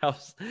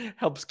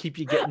 Helps keep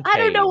you getting paid. I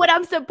don't know what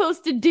I'm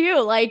supposed to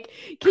do. Like,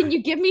 can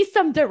you give me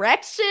some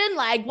direction?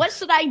 Like, what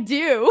should I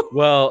do?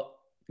 Well,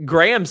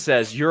 Graham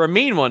says, you're a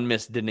mean one,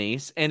 Miss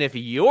Denise. And if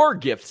your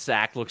gift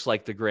sack looks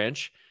like the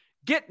Grinch,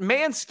 get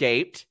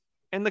Manscaped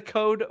and the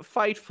code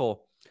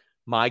Fightful.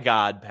 My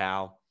God,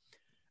 pal.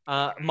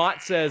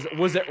 Mott says,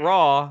 was it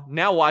Raw?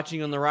 Now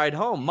watching on the ride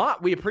home.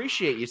 Mott, we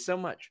appreciate you so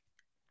much.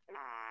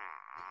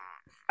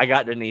 I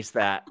got Denise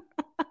that.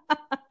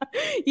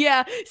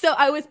 Yeah. So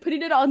I was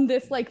putting it on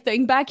this like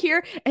thing back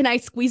here and I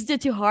squeezed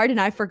it too hard and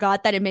I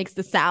forgot that it makes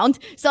the sound.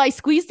 So I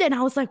squeezed it and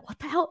I was like, what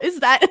the hell is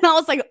that? And I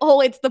was like,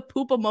 oh, it's the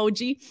poop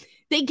emoji.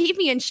 They gave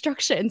me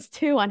instructions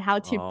too on how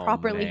to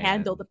properly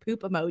handle the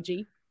poop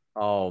emoji.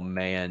 Oh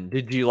man.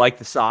 Did you like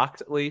the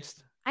socks at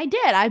least? I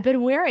did. I've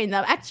been wearing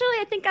them. Actually,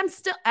 I think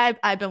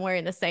I've been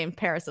wearing the same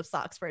pairs of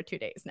socks for 2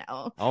 days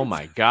now. Oh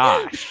my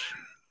gosh.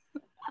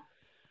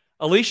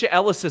 Alicia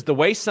Ellis says, the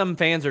way some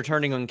fans are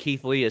turning on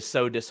Keith Lee is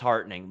so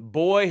disheartening.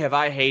 Boy, have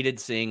I hated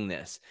seeing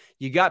this.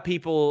 You got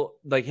people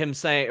like him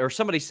saying, or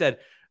somebody said,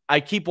 I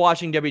keep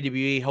watching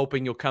WWE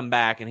hoping you'll come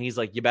back. And he's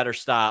like, you better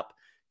stop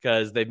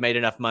because they've made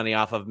enough money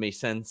off of me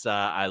since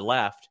I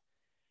left.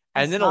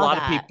 And then a lot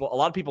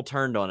of people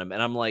turned on him.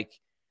 And I'm like,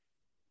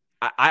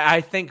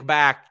 I think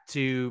back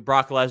to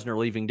Brock Lesnar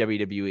leaving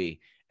WWE,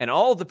 and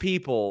all the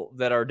people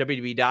that are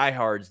WWE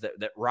diehards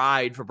that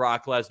ride for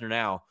Brock Lesnar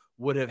now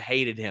would have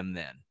hated him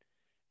then.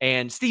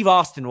 And Steve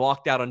Austin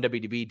walked out on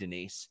WWE,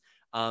 Denise.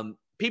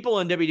 People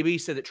in WWE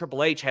said that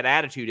Triple H had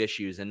attitude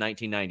issues in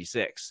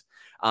 1996.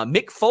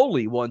 Mick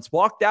Foley once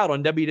walked out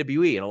on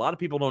WWE, and a lot of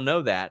people don't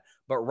know that.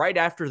 But right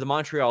after the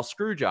Montreal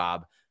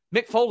Screwjob,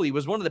 Mick Foley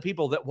was one of the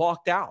people that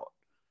walked out.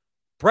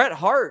 Bret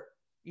Hart,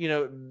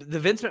 the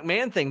Vince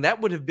McMahon thing,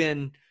 that would have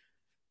been,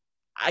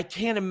 I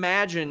can't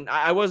imagine.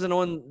 I wasn't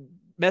on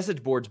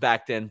message boards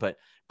back then, but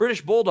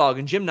British Bulldog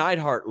and Jim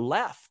Neidhart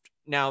left.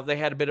 Now, they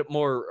had a bit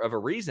more of a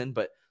reason,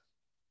 but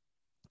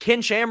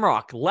Ken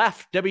Shamrock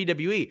left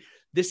WWE.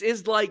 This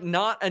is like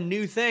not a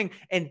new thing.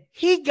 And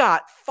he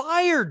got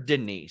fired,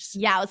 Denise.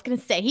 Yeah, I was going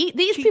to say,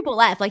 these people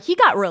left. Like, he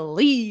got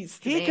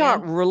released. He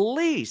got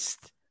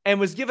released and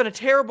was given a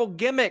terrible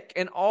gimmick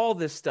and all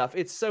this stuff.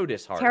 It's so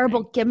disheartening.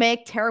 Terrible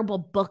gimmick, terrible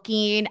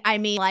booking. I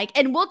mean,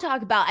 and we'll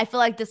talk about, I feel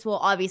like this will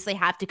obviously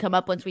have to come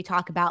up once we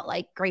talk about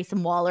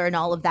Grayson Waller and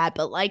all of that.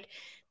 But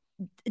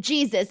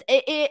Jesus,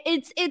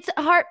 it's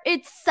hard.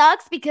 It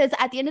sucks because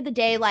at the end of the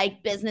day,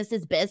 business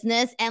is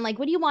business. And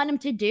what do you want him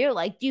to do?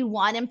 Do you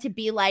want him to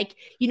be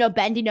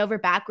bending over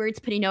backwards,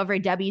 putting over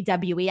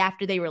WWE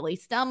after they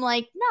released him?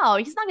 No,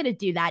 he's not going to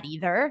do that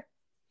either.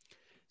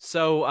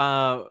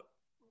 So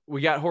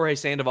we got Jorge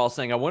Sandoval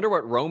saying, I wonder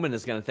what Roman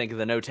is going to think of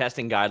the no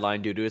testing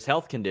guideline due to his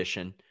health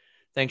condition.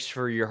 Thanks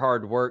for your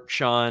hard work,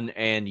 Sean,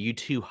 and you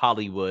too,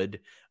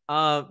 Hollywood.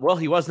 Well,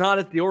 he was not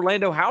at the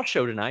Orlando house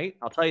show tonight.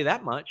 I'll tell you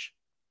that much.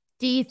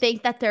 Do you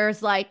think that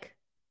there's well,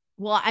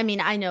 I mean,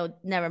 I know,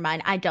 never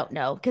mind. I don't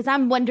know. Because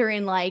I'm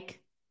wondering,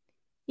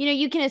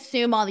 you can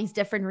assume all these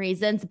different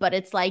reasons, but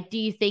it's do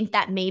you think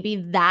that maybe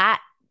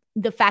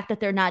the fact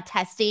that they're not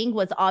testing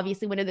was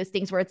obviously one of those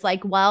things where it's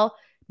well,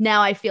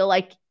 now I feel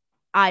like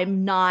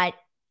I'm not,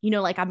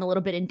 I'm a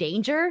little bit in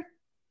danger?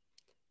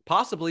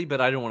 Possibly,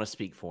 but I don't want to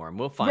speak for him.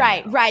 We'll find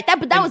out. Right.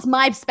 That was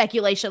my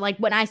speculation.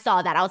 When I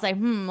saw that, I was I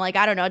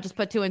don't know, just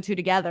put two and two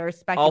together.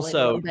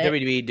 Also,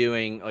 WWE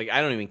doing,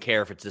 I don't even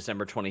care if it's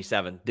December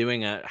 27th,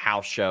 doing a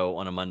house show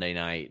on a Monday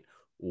night.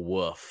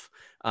 Woof.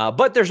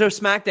 But there's no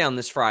SmackDown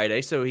this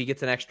Friday, so he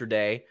gets an extra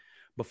day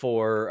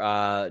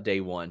before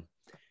day one.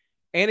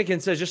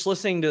 Anakin says, just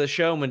listening to the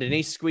show, when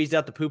Denise squeezed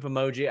out the poop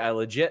emoji, I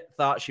legit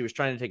thought she was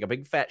trying to take a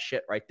big fat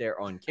shit right there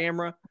on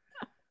camera.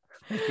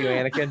 Thank you,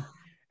 Anakin.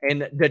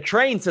 And the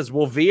train says,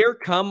 will Veer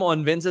come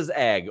on Vince's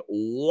egg?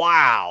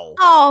 Wow.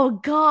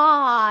 Oh,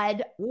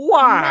 God.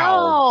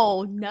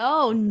 Wow.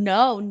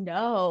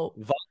 No.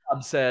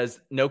 Bob says,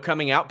 no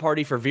coming out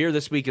party for Veer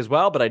this week as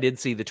well, but I did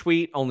see the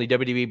tweet. Only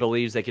WWE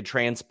believes they could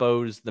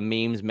transpose the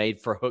memes made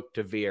for Hook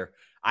to Veer.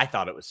 I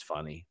thought it was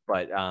funny,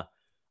 but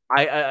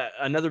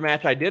another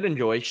match I did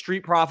enjoy,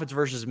 Street Profits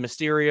versus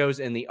Mysterios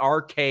in the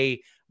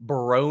RK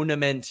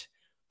Baronament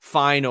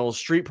Finals.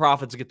 Street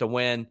Profits get the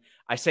win.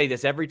 I say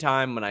this every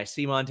time when I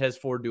see Montez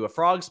Ford do a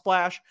frog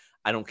splash.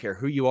 I don't care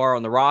who you are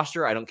on the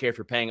roster. I don't care if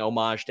you're paying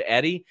homage to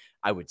Eddie.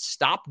 I would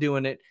stop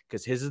doing it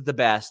because his is the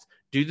best.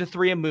 Do the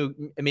three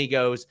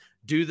amigos.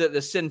 Do the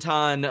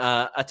Senton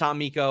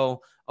Atomico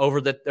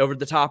over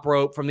the top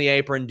rope from the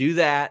apron. Do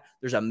that.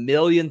 There's a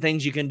million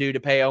things you can do to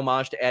pay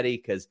homage to Eddie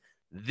because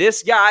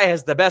this guy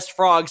has the best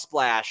frog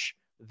splash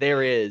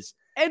there is.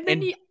 And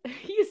then you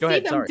see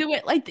them do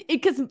it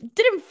because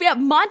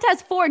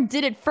Montez Ford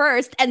did it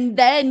first and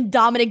then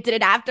Dominic did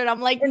it after. And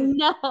I'm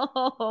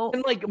no.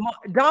 And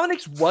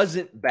Dominic's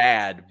wasn't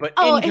bad, but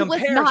it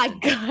was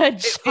not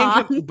good,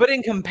 Sean. But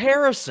in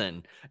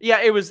comparison,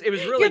 yeah, it was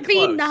really You're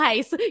being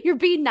nice. You're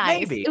being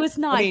nice. Maybe. It was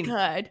not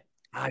good.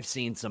 I've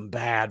seen some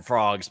bad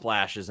frog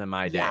splashes in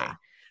my day.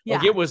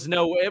 Yeah. It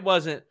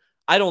wasn't.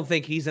 I don't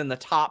think he's in the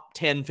top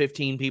 10,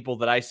 15 people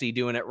that I see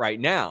doing it right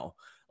now.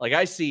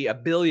 I see a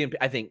billion.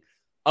 I think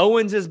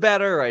Owens is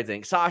better. I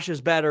think Sasha's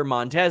better.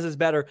 Montez is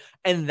better.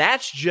 And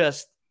that's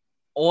just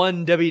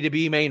on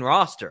WWE main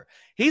roster.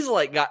 He's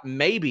got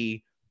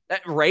maybe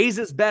that Reyes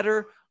is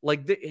better.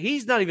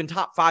 He's not even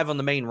top 5 on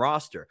the main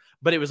roster,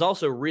 but it was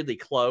also really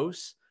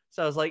close.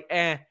 So I was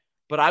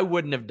but I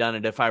wouldn't have done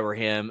it if I were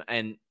him.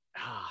 And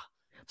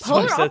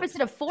polar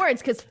opposite of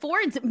Ford's because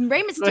Ford's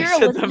Rey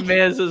Mysterio was the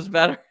Miz is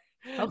better.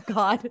 Oh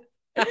God.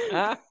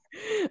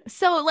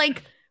 So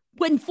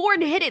when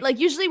Ford hit it,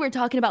 usually we're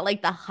talking about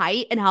the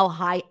height and how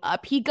high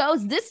up he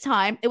goes. This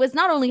time, it was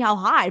not only how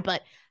high,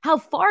 but how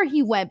far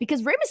he went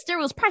because Rey Mysterio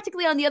was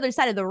practically on the other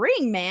side of the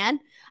ring, man.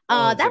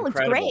 That looks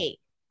great.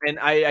 And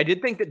I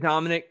did think that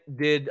Dominic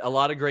did a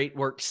lot of great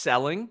work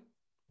selling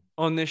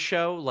on this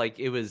show.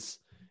 It was,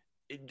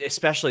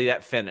 especially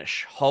that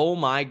finish. Oh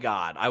my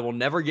God. I will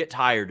never get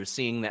tired of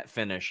seeing that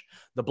finish.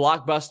 The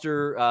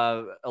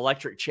blockbuster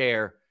electric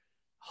chair.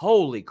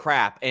 Holy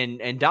crap.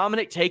 And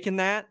Dominic taking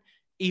that,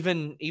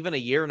 even a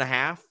year and a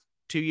half,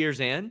 2 years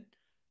in,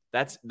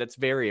 that's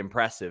very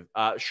impressive.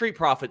 Street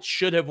Profits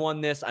should have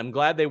won this. I'm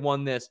glad they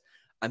won this.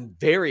 I'm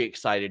very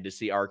excited to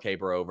see RK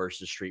Bro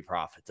versus Street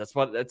Profits.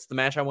 That's the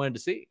match I wanted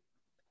to see.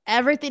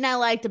 Everything I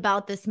liked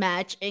about this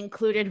match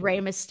included Rey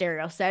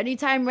Mysterio. So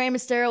anytime Rey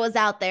Mysterio was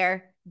out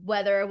there,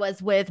 whether it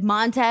was with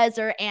Montez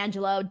or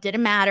Angelo,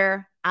 didn't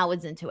matter. I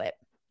was into it.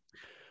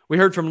 We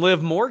heard from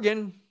Liv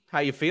Morgan. How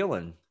you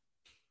feeling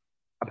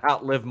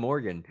about Liv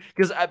Morgan?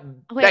 Because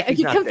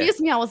you confused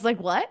me. I was like,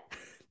 what?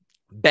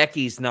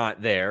 Becky's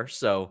not there,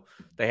 so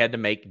they had to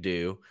make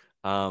do.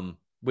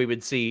 We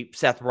would see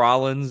Seth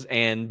Rollins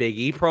and Big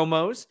E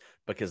promos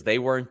because they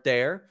weren't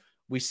there.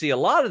 We see a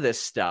lot of this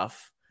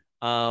stuff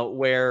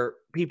where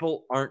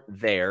people aren't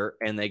there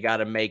and they got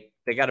to make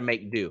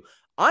do.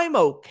 I'm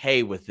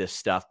okay with this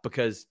stuff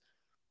because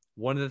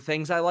one of the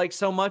things I like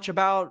so much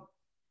about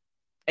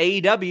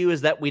AEW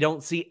is that we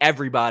don't see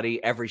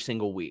everybody every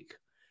single week.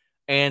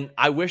 And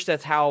I wish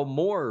that's how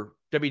more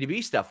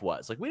WWE stuff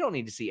was. Like, we don't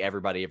need to see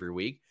everybody every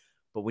week,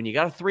 but when you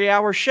got a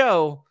 3-hour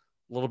show,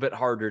 a little bit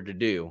harder to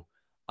do.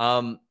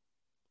 The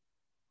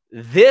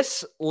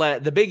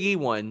Big E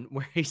one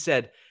where he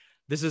said,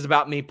 this is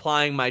about me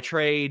plying my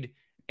trade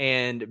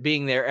and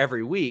being there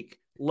every week,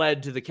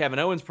 led to the Kevin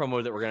Owens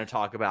promo that we're going to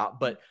talk about.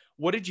 But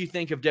what did you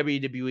think of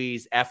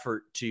WWE's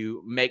effort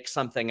to make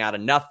something out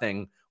of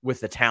nothing with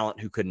the talent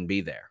who couldn't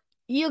be there?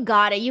 You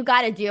got it. You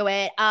got to do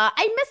it.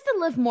 I missed the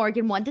Liv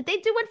Morgan one. Did they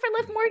do one for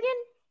Liv Morgan?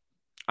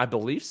 I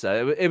believe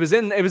so. It was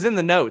in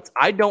the notes.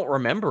 I don't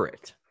remember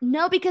it.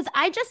 No, because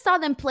I just saw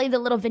them play the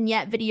little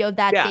vignette video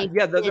that the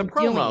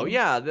promo,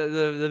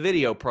 doing. The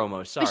video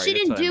promo. Sorry, but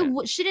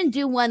she didn't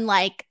do one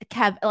like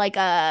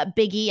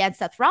Big E and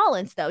Seth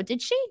Rollins though,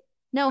 did she?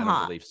 No, I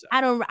don't believe so.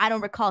 I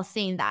don't recall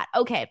seeing that.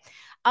 Okay,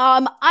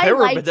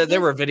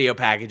 there were video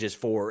packages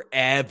for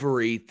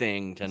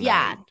everything tonight.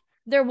 Yeah.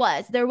 There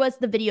was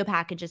the video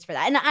packages for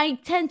that. And I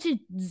tend to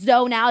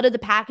zone out of the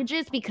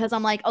packages because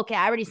I'm like, okay,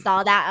 I already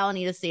saw that. I don't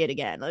need to see it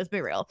again. Let's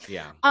be real.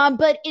 Yeah.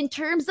 But in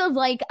terms of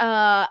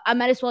I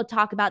might as well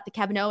talk about the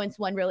Kevin Owens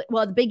one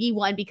the Big E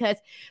one, because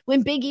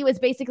when Big E was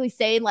basically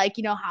saying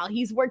how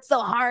he's worked so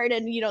hard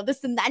and,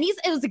 this and that, and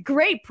it was a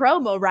great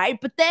promo, right?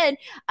 But then,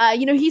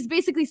 he's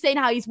basically saying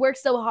how he's worked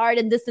so hard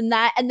and this and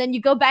that. And then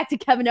you go back to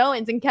Kevin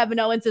Owens and Kevin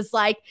Owens is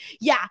like,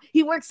 yeah,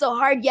 he worked so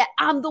hard, yet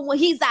I'm the one,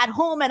 he's at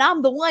home and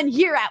I'm the one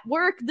here at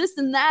work, this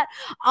and that.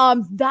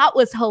 That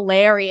was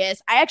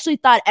hilarious. I actually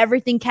thought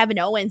everything Kevin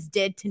Owens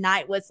did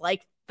tonight was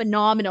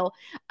phenomenal,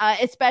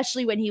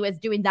 especially when he was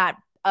doing that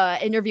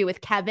interview with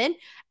Kevin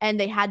and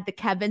they had the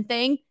Kevin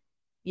thing.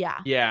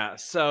 Yeah.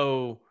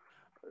 So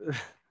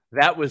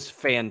that was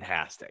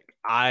fantastic.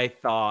 I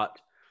thought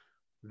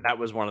that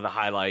was one of the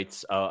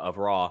highlights of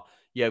Raw.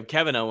 You have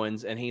Kevin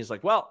Owens and he's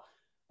like, well,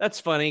 that's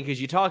funny because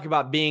you talk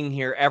about being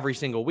here every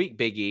single week,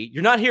 Big E.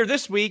 You're not here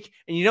this week.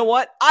 And you know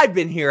what? I've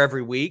been here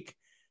every week.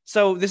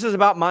 So this is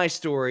about my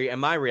story and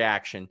my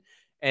reaction.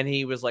 And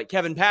he was like,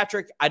 Kevin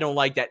Patrick, I don't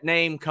like that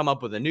name. Come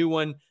up with a new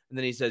one. And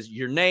then he says,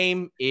 your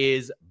name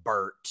is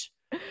Bert.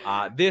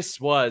 This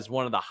was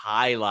one of the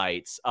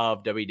highlights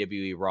of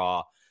WWE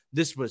Raw.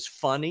 This was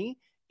funny.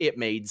 It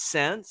made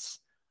sense.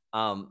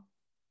 It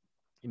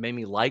made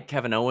me like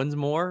Kevin Owens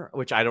more,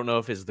 which I don't know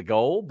if is the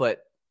goal,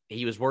 but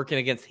he was working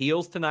against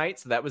heels tonight.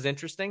 So that was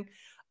interesting.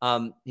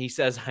 He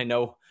says, I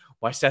know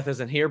why Seth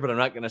isn't here, but I'm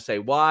not going to say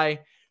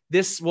why.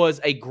 This was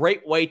a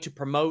great way to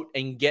promote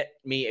and get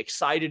me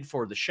excited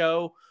for the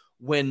show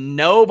when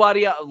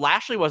nobody else,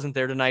 Lashley wasn't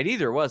there tonight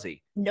either, was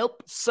he?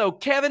 Nope. So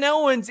Kevin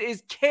Owens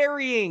is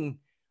carrying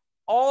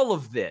all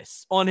of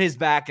this on his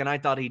back, and I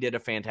thought he did a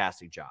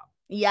fantastic job.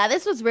 Yeah,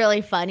 this was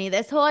really funny.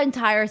 This whole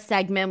entire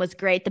segment was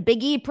great. The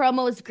Big E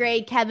promo was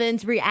great.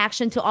 Kevin's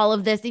reaction to all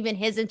of this, even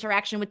his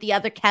interaction with the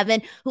other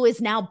Kevin, who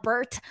is now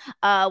Bert,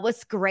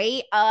 was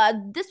great.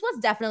 This was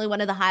definitely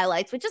one of the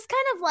highlights, which is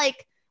kind of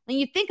when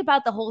you think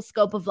about the whole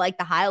scope of the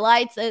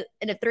highlights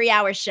in a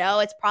 3-hour show,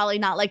 it's probably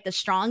not the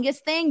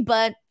strongest thing,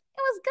 but it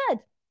was good.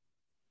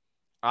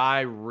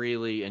 I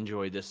really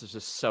enjoyed this. This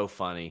is so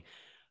funny.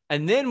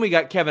 And then we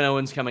got Kevin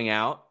Owens coming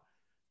out,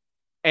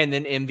 and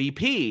then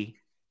MVP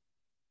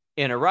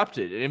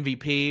interrupted.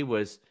 MVP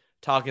was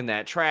talking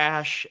that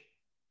trash,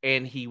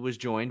 and he was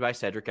joined by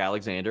Cedric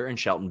Alexander and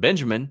Shelton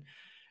Benjamin.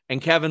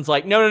 And Kevin's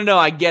like, no,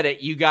 I get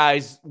it. You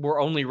guys were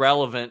only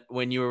relevant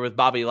when you were with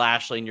Bobby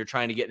Lashley and you're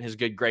trying to get in his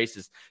good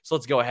graces. So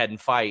let's go ahead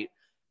and fight.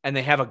 And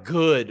they have a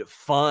good,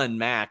 fun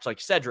match, like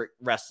Cedric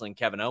wrestling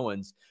Kevin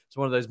Owens. It's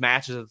one of those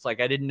matches that's I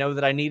didn't know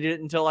that I needed it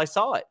until I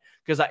saw it,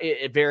 because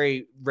it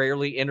very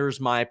rarely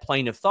enters my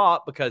plane of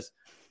thought because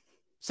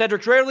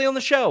Cedric's rarely on the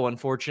show,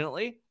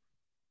 unfortunately.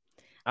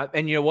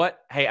 And you know what?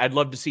 Hey, I'd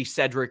love to see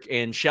Cedric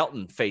and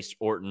Shelton face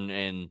Orton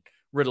and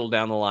Riddle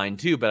down the line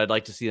too, but I'd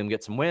like to see them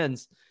get some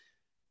wins.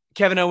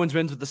 Kevin Owens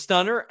wins with the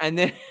stunner, and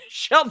then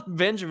Shelton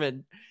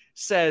Benjamin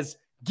says,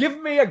 give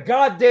me a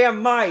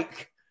goddamn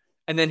mic.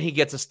 And then he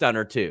gets a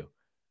stunner too.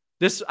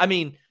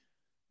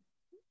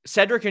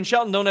 Cedric and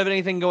Shelton don't have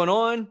anything going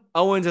on.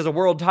 Owens has a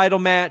world title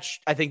match.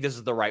 I think this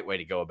is the right way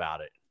to go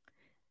about it.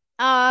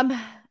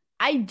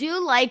 I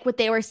do like what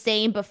they were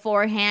saying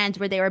beforehand,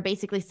 where they were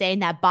basically saying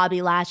that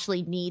Bobby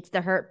Lashley needs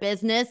the Hurt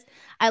Business.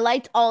 I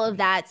liked all of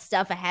that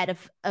stuff ahead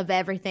of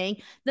everything.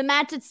 The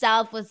match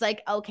itself was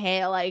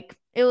okay,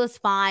 it was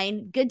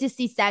fine. Good to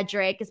see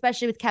Cedric,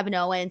 especially with Kevin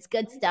Owens.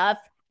 Good stuff.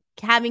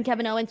 having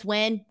Kevin Owens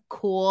win,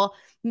 cool.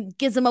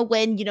 Gives him a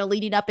win,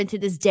 leading up into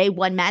this day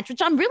one match,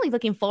 which I'm really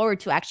looking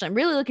forward to, actually. I'm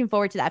really looking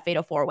forward to that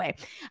Fatal 4-Way.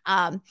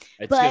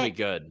 It's going to be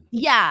good.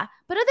 Yeah.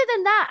 But other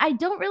than that, I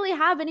don't really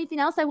have anything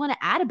else I want to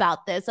add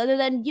about this other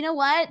than, you know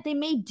what? They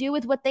made do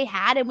with what they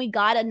had, and we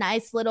got a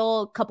nice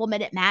little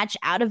couple-minute match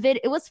out of it.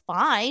 It was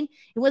fine.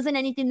 It wasn't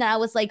anything that I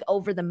was like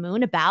over the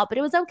moon about, but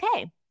it was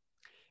okay.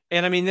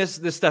 And I mean,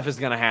 this stuff is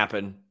going to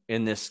happen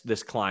in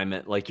this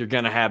climate. Like, you're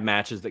going to have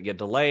matches that get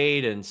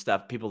delayed and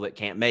stuff, people that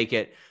can't make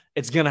it.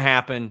 It's going to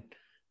happen.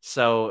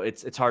 So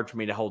it's hard for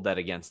me to hold that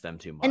against them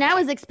too much. And I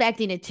was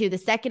expecting it too. The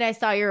second I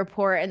saw your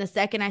report and the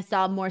second I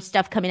saw more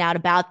stuff coming out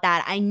about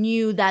that, I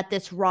knew that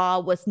this Raw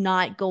was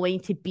not going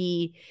to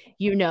be,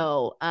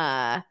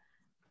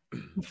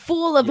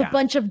 full of a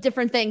bunch of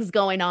different things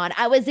going on.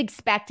 I was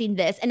expecting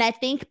this. And I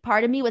think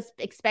part of me was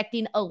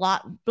expecting a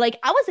lot. Like,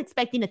 I was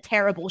expecting a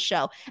terrible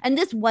show. And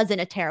this wasn't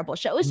a terrible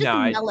show. It was just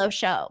a mellow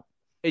show.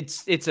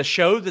 It's a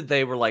show that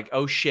they were like,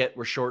 oh shit,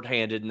 we're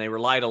shorthanded. And they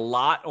relied a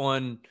lot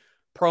on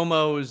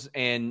promos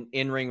and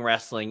in-ring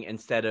wrestling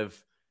instead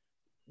of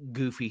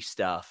goofy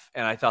stuff.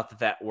 And I thought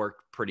that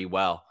worked pretty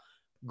well.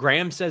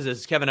 Graham says,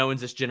 is Kevin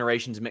Owens this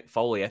generation's Mick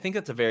Foley? I think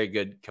that's a very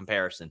good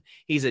comparison.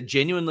 He's a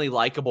genuinely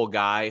likable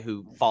guy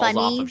who falls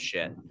off of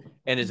shit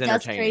and is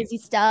entertaining. Does crazy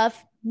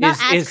stuff. Not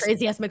as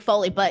crazy as Mick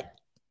Foley, but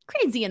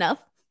crazy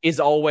enough.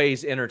 Is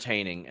always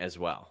entertaining as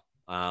well.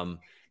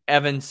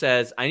 Evan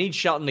says, I need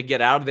Shelton to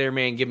get out of there,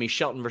 man. Give me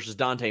Shelton versus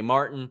Dante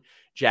Martin.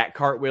 Jack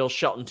Cartwheel,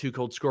 Shelton, Too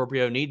Cold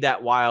Scorpio. Need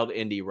that wild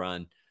indie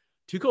run.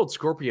 Too Cold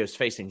Scorpio is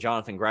facing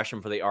Jonathan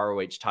Gresham for the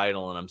ROH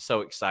title, and I'm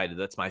so excited.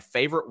 That's my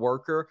favorite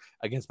worker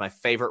against my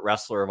favorite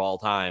wrestler of all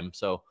time.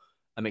 So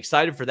I'm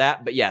excited for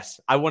that. But yes,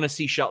 I want to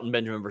see Shelton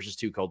Benjamin versus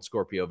Too Cold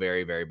Scorpio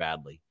very, very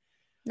badly.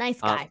 Nice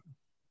guy.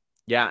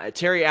 Yeah.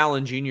 Terry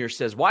Allen Jr.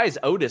 says, why is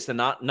Otis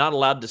not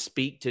allowed to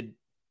speak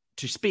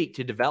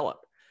to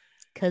develop?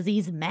 Because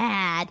he's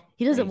mad.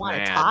 He doesn't want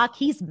to talk.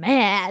 He's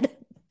mad.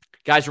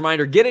 Guys,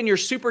 reminder, get in your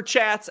super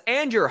chats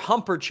and your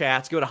humper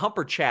chats. Go to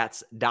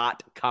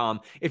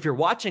humperchats.com. If you're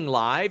watching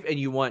live and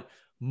you want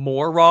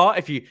more Raw,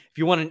 if you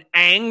want an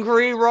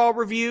angry Raw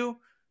review,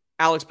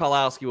 Alex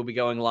Palowski will be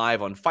going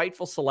live on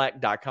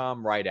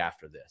FightfulSelect.com right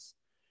after this.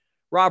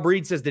 Rob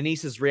Reed says,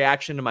 Denise's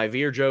reaction to my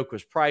Veer joke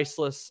was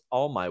priceless.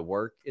 All my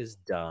work is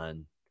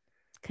done.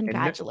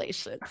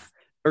 Congratulations.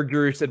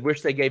 Guru said,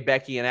 wish they gave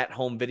Becky an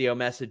at-home video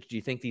message. Do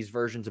you think these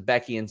versions of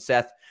Becky and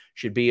Seth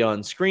should be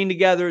on screen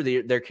together?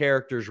 Their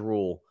characters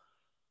rule.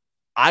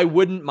 I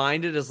wouldn't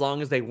mind it as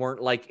long as they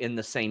weren't like in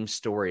the same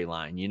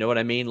storyline. You know what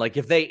I mean? Like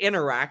if they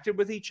interacted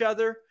with each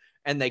other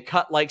and they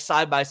cut like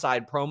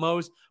side-by-side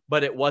promos,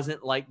 but it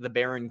wasn't like the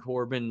Baron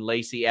Corbin,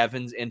 Lacey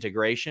Evans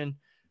integration,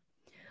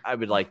 I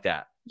would like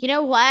that. You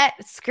know what?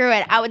 Screw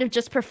it. I would have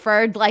just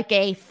preferred like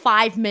a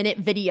 5-minute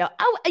video.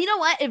 Oh, you know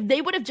what? If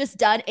they would have just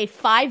done a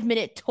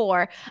 5-minute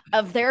tour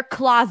of their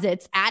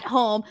closets at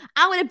home,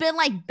 I would have been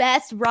like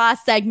best Raw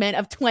segment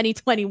of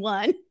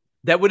 2021.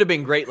 That would have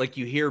been great. Like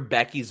you hear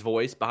Becky's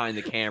voice behind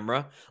the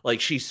camera,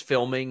 like she's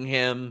filming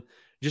him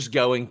just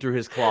going through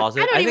his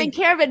closet. I don't even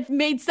care if it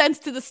made sense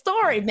to the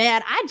story,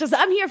 man.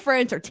 I'm here for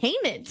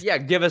entertainment. Yeah,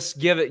 give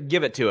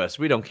it to us.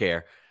 We don't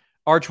care.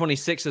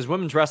 R26 says,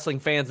 women's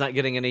wrestling fans not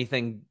getting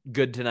anything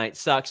good tonight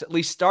sucks. At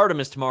least Stardom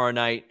is tomorrow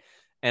night,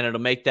 and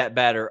it'll make that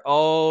better.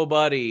 Oh,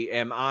 buddy,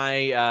 am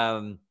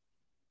I'm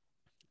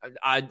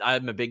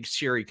a big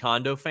Sherry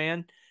Kondo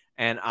fan,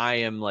 and I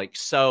am like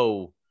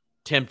so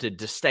tempted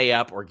to stay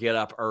up or get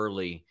up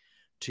early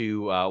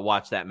to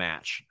watch that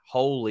match.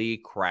 Holy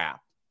crap.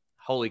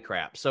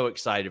 So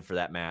excited for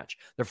that match.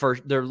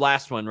 Their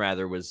last one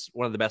rather was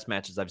one of the best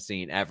matches I've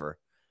seen ever.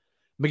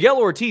 Miguel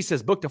Ortiz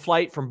has booked a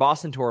flight from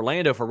Boston to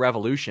Orlando for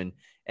Revolution,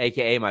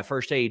 a.k.a. my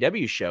first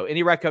AEW show.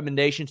 Any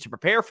recommendations to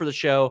prepare for the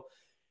show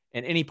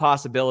and any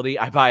possibility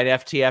I buy an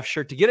FTF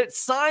shirt to get it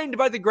signed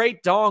by the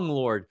great Dong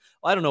Lord?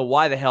 Well, I don't know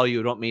why the hell you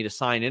would want me to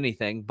sign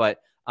anything,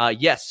 but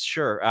yes,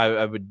 sure,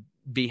 I would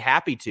be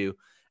happy to.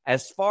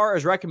 As far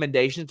as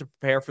recommendations to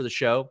prepare for the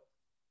show,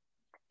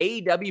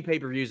 AEW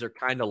pay-per-views are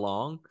kind of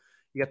long.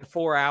 You got the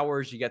 4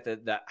 hours, you got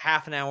the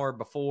half an hour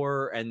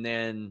before, and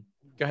then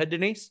go ahead,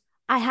 Denise.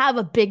 I have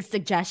a big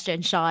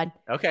suggestion, Sean.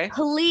 Okay.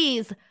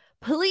 Please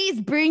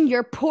bring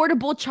your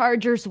portable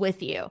chargers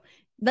with you.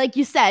 Like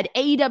you said,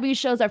 AEW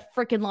shows are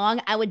freaking long.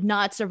 I would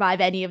not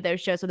survive any of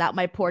those shows without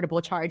my portable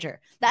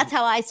charger. That's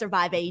how I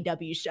survive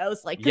AEW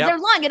shows, like because they're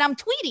long and I'm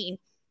tweeting.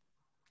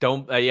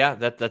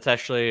 That's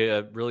actually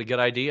a really good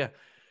idea.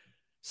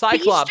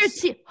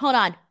 Cyclops. Hold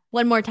on.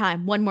 One more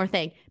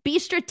thing. Be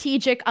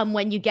strategic on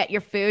when you get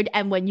your food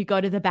and when you go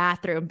to the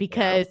bathroom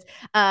because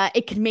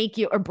it can make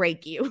you or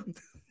break you.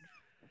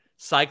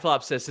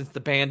 Cyclops says, since the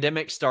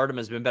pandemic, Stardom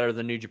has been better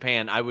than New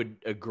Japan. I would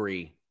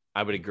agree.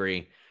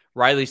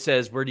 Riley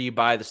says, where do you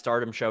buy the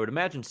Stardom show? I would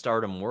imagine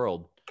Stardom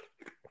World.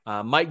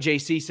 Mike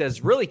JC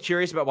says, really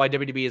curious about why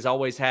WWE has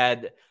always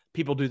had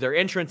people do their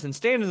entrance and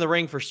stand in the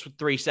ring for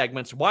 3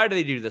 segments. Why do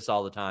they do this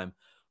all the time?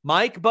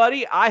 Mike,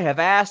 buddy, I have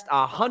asked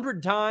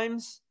 100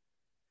 times,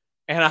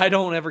 and I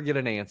don't ever get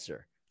an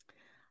answer.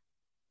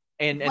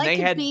 And what they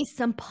could had be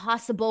some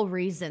possible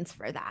reasons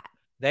for that?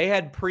 They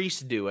had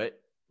Priest do it,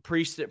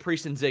 Priest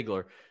and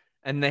Ziggler,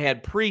 and they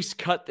had Priest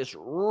cut this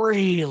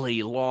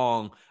really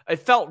long. It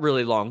felt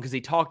really long because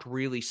he talked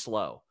really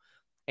slow.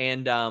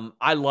 And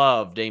I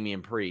love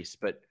Damian Priest,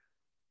 but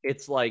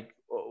it's like,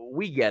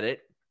 we get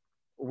it.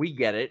 We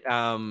get it.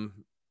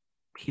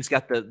 He's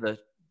got the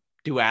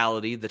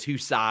duality, the two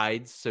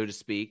sides, so to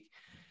speak.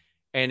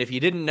 And if you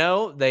didn't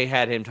know, they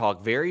had him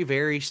talk very,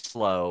 very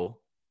slow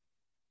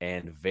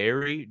and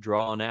very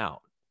drawn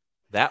out.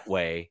 That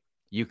way,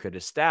 you could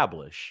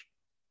establish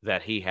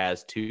that he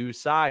has two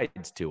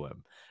sides to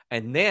him.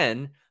 And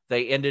then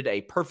they ended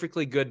a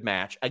perfectly good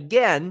match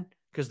again,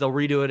 because they'll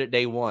redo it at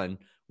day one,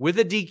 with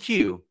a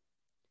DQ.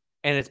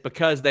 And it's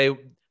because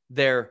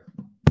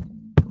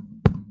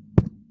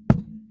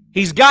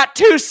he's got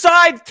two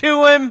sides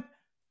to him.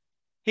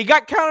 He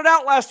got counted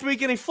out last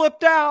week and he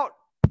flipped out.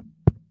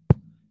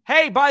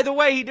 Hey, by the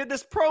way, he did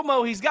this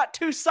promo. He's got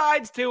two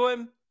sides to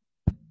him.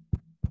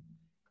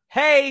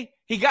 Hey,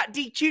 he got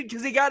DQ'd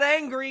because he got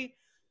angry.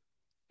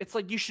 It's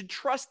like, you should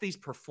trust these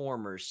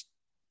performers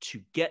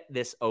to get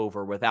this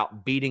over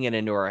without beating it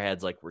into our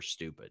heads like we're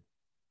stupid.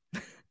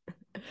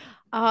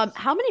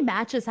 How many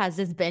matches has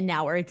this been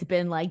now where it's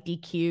been like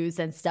DQs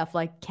and stuff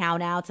like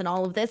countouts and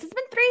all of this? It's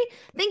been 3.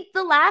 I think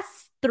the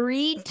last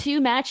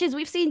 2 matches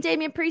we've seen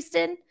Damian Priest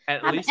in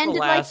have ended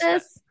like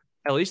this.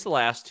 At least the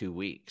last 2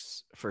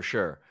 weeks, for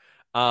sure.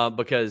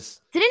 Because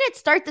didn't it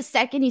start the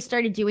second he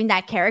started doing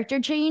that character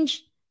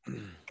change?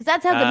 Because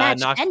that's how the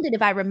match ended,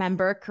 if I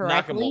remember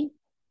correctly.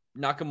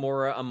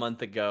 Nakamura a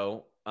month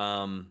ago.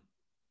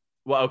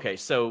 Well, okay,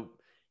 so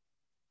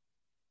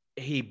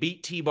he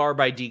beat T-Bar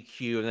by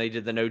DQ, and they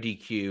did the no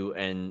DQ,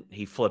 and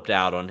he flipped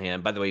out on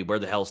him. By the way, where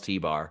the hell's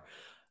T-Bar?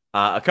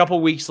 A couple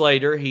weeks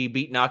later, he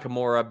beat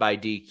Nakamura by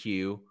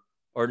DQ,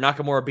 or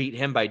Nakamura beat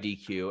him by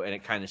DQ, and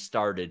it kind of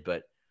started,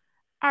 but...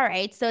 All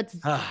right, so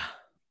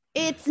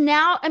it's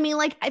now, I mean,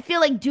 like, I feel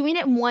like doing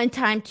it one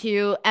time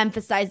to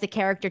emphasize the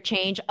character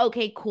change.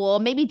 Okay, cool.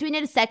 Maybe doing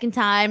it a second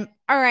time.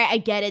 All right, I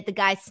get it. The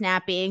guy's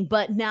snapping.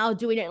 But now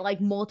doing it like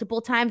multiple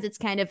times, it's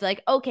kind of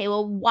like, okay,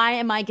 well, why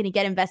am I going to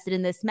get invested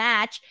in this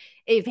match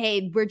if,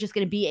 hey, we're just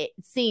going to be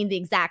seeing the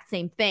exact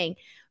same thing?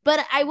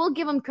 But I will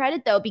give him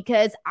credit, though,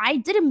 because I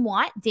didn't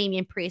want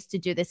Damian Priest to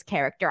do this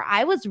character.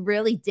 I was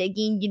really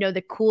digging,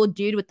 the cool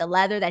dude with the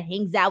leather that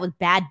hangs out with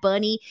Bad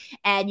Bunny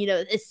and,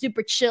 is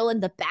super chill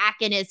in the back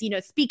and is,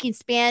 speaking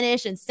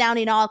Spanish and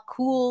sounding all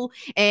cool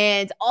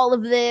and all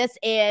of this.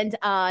 And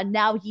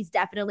now he's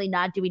definitely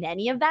not doing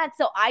any of that.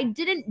 So I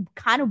didn't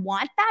kind of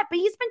want that, but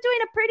he's been doing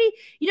a pretty,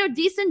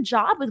 decent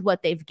job with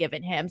what they've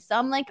given him. So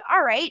I'm like,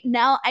 all right,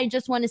 now I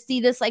just want to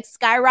see this like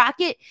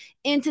skyrocket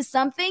into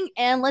something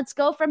and let's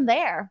go from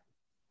there.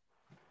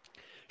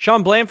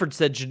 Sean Blanford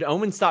said, should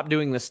Owen stop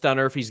doing the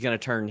stunner if he's going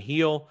to turn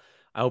heel?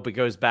 I hope it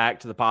goes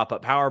back to the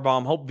pop-up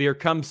powerbomb. Hope Veer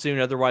comes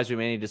soon. Otherwise, we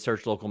may need to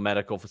search local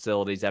medical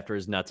facilities after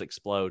his nuts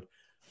explode.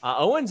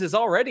 Owens is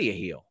already a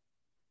heel.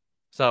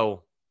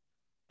 So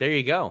there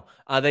you go.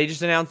 They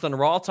just announced on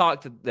Raw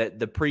Talk that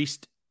the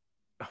Priest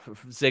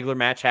Ziggler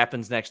match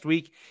happens next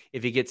week.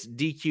 If he gets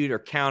DQ'd or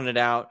counted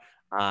out,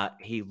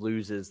 he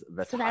loses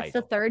the title. So that's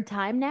the 3rd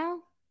time now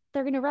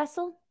they're going to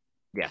wrestle?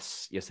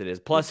 Yes, it is.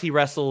 Plus, he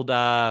wrestled...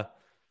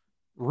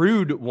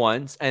 Rude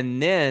once,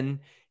 and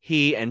then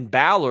he and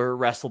Balor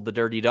wrestled the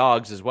Dirty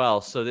Dogs as well.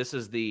 So this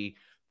is the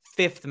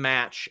 5th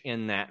match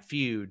in that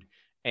feud,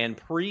 and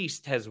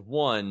Priest has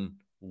won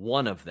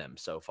one of them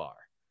so far.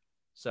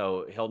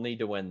 So he'll need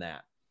to win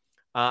that.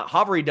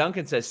 Hovery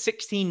Duncan says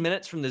 16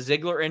 minutes from the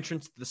Ziggler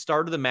entrance to the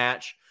start of the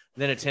match,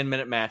 then a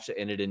 10-minute match that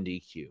ended in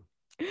DQ.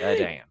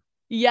 Damn.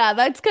 Yeah,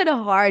 that's kind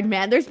of hard,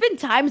 man. There's been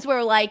times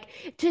where,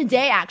 like,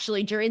 today,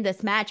 actually, during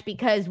this match,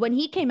 because when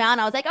he came out,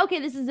 I was like, okay,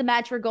 this is the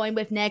match we're going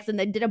with next, and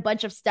they did a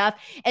bunch of stuff,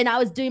 and I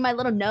was doing my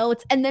little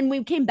notes, and then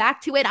we came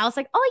back to it, I was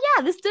like, oh,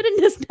 yeah, this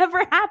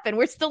never happened.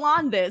 We're still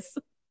on this.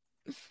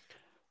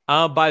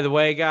 By the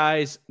way,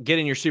 guys, get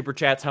in your super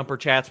chats, humper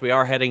chats. We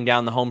are heading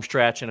down the home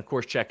stretch, and, of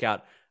course, check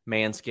out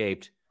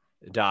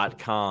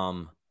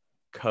manscaped.com,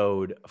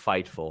 code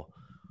FIGHTFUL.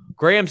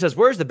 Graham says,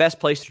 where's the best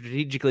place to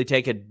strategically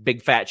take a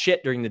big fat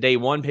shit during the day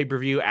one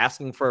pay-per-view?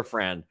 Asking for a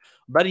friend.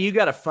 Buddy, you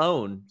got a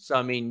phone. So,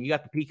 I mean, you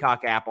got the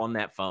Peacock app on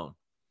that phone.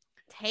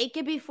 Take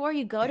it before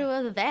you go to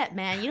an event,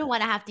 man. You don't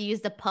want to have to use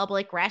the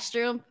public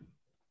restroom.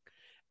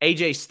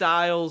 AJ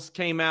Styles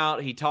came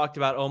out. He talked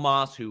about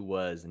Omos, who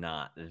was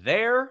not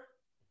there.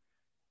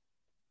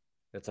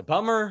 That's a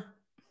bummer.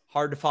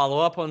 Hard to follow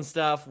up on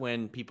stuff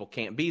when people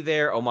can't be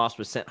there. Omos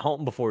was sent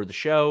home before the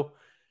show.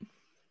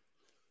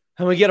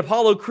 And we get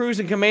Apollo Crews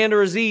and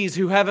Commander Aziz,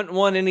 who haven't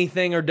won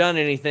anything or done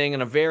anything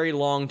in a very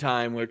long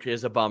time, which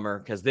is a bummer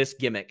because this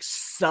gimmick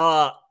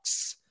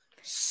sucks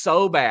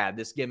so bad.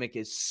 This gimmick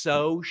is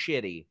so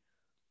shitty.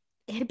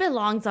 It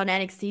belongs on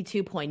NXT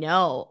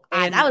 2.0.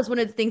 And that was one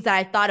of the things that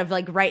I thought of,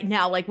 like, right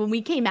now. Like, when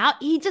we came out,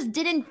 he just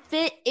didn't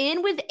fit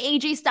in with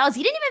AJ Styles.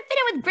 He didn't even fit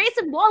in with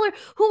Grayson Waller,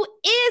 who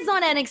is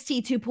on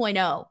NXT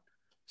 2.0.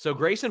 So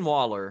Grayson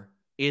Waller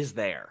is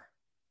there.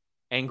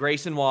 And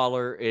Grayson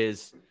Waller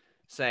is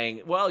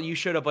saying, well, you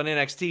showed up on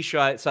NXT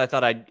show, so I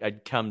thought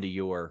I'd come to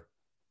your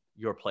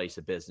place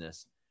of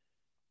business.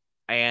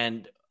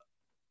 And,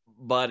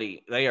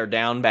 buddy, they are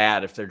down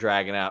bad if they're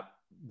dragging out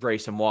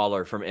Grayson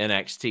Waller from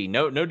NXT.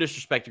 No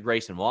disrespect to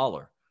Grayson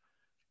Waller,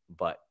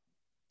 but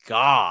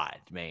God,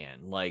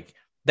 man, like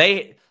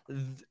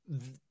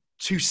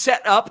to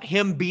set up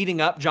him beating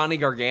up Johnny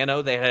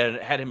Gargano, they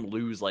had him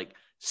lose like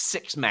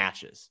 6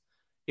 matches.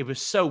 It was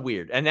so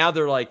weird. And now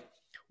they're like,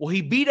 well,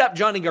 he beat up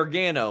Johnny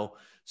Gargano.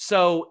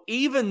 So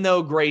even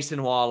though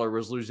Grayson Waller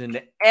was losing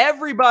to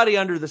everybody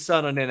under the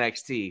sun on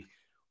NXT,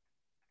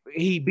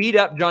 he beat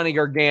up Johnny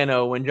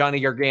Gargano when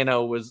Johnny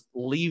Gargano was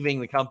leaving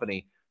the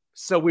company.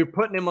 So we're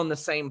putting him on the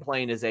same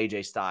plane as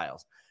AJ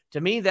Styles. To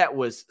me, that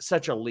was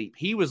such a leap.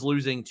 He was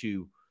losing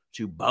to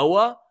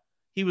Boa.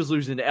 He was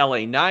losing to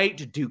LA Knight,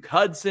 to Duke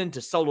Hudson,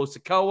 to Solo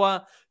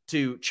Sikoa,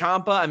 to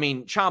Ciampa. I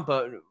mean,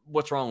 Ciampa,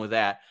 what's wrong with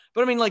that?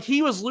 But I mean, like,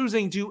 he was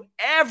losing to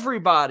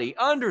everybody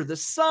under the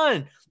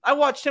sun. I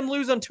watched him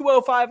lose on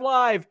 205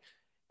 Live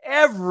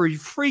every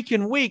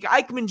freaking week.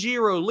 Ike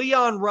Manjiro,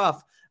 Leon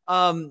Ruff,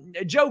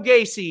 Joe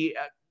Gacy,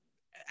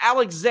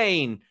 Alex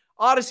Zane,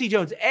 Odyssey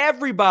Jones.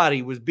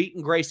 Everybody was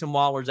beating Grayson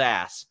Waller's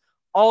ass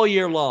all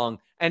year long.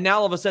 And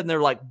now all of a sudden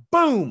they're like,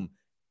 boom,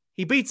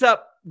 he beats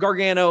up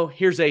Gargano.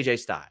 Here's AJ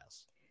Styles.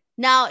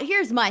 Now,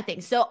 here's my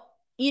thing. So,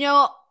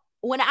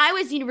 when I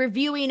was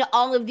reviewing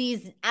all of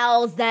these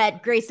L's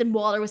that Grayson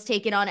Waller was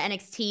taking on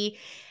NXT,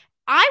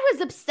 I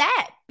was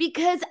upset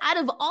because out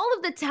of all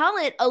of the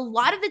talent, a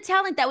lot of the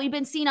talent that we've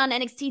been seeing on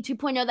NXT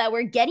 2.0 that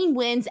we're getting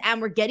wins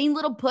and we're getting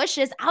little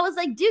pushes, I was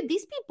like, dude,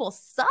 these people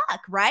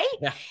suck, right?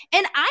 Yeah.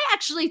 And I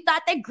actually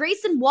thought that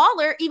Grayson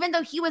Waller, even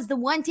though he was the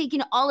one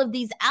taking all of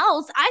these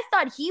L's, I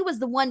thought he was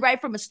the one right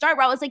from the start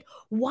where I was like,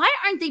 why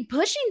aren't they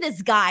pushing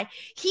this guy?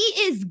 He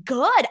is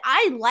good.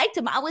 I liked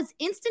him. I was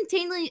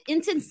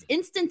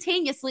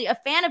instantaneously a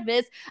fan of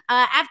his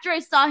after I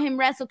saw him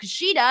wrestle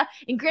Kushida.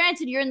 And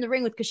granted, you're in the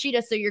ring with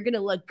Kushida, so you're going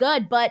to look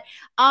good. But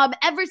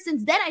ever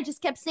since then, I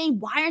just kept saying,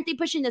 why aren't they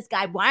pushing this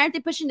guy? Why aren't they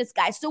pushing this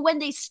guy? So when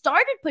they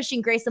started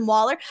pushing Grayson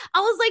Waller,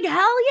 I was like,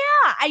 hell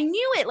yeah, I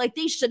knew it. Like,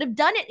 they should have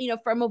done it,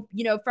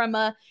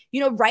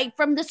 right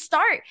from the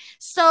start.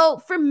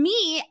 So for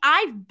me,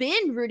 I've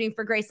been rooting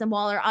for Grayson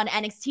Waller on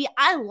NXT.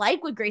 I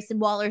like what Grayson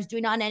Waller is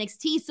doing on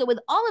NXT. So with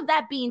all of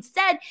that being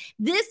said,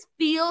 this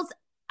feels,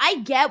 I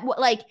get what,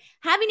 like,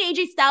 having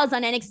AJ Styles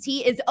on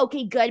NXT is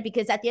okay, good,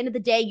 because at the end of the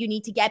day, you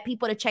need to get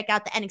people to check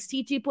out the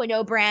NXT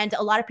 2.0 brand.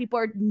 A lot of people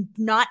are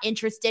not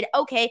interested.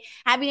 Okay,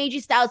 having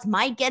AJ Styles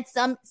might get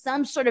some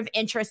sort of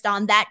interest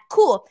on that.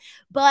 Cool.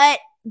 But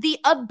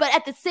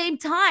at the same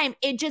time,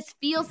 it just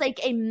feels like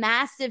a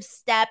massive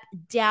step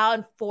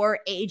down for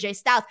AJ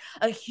Styles.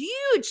 A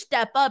huge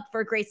step up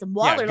for Grayson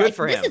Waller. Yeah, good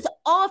for him. This is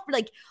all for,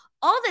 like,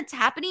 all that's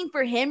happening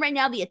for him right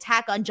now, the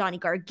attack on Johnny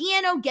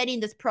Gargano,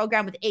 getting this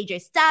program with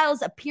AJ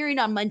Styles, appearing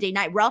on Monday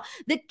Night Raw.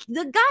 The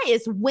guy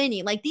is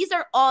winning. Like, these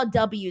are all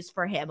W's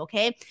for him,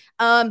 okay?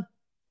 Except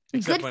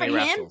good for him.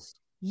 Wrestles.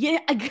 Yeah,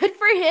 good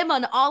for him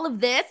on all of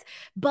this,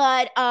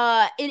 but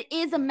it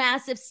is a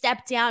massive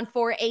step down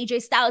for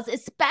AJ Styles,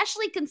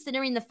 especially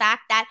considering the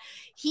fact that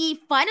he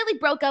finally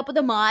broke up with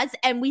Amaz,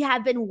 and we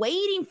have been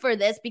waiting for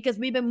this because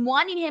we've been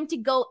wanting him to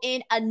go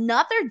in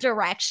another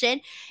direction,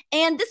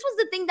 and this was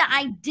the thing that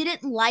I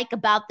didn't like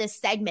about this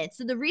segment.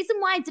 So the reason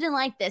why I didn't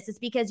like this is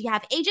because you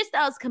have AJ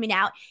Styles coming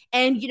out,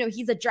 and,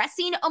 he's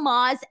addressing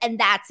Amaz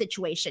and that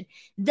situation.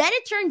 Then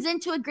it turns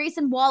into a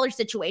Grayson Waller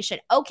situation,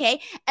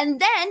 okay,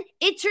 and then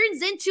it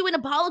turns into an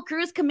Apollo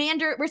Crews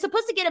Commander. We're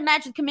supposed to get a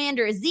match with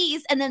Commander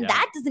Aziz, and then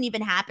that doesn't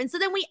even happen. So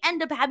then we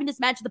end up having this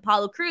match with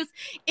Apollo Crews.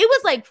 It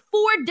was like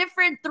 4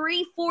 different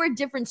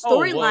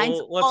storylines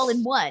all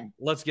in one.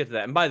 Let's get to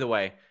that. And by the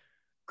way,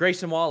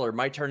 Grayson Waller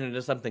might turn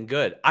into something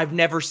good. I've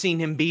never seen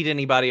him beat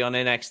anybody on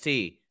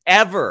NXT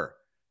ever.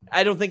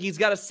 I don't think he's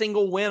got a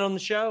single win on the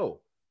show.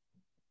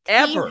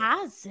 Ever. He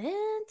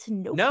hasn't.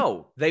 Nope.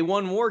 No, they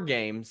won War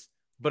Games,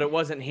 but it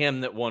wasn't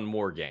him that won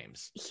War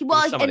Games.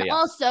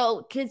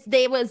 Also, because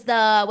they was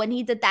when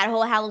he did that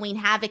whole Halloween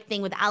Havoc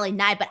thing with LA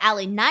Knight, but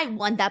LA Knight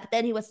won that, but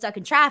then he was stuck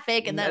in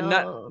traffic, and then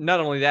not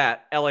only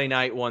that, LA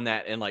Knight won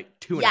that in like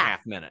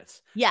 2.5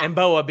 minutes. Yeah, and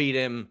Boa beat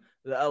him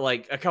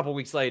like a couple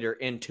weeks later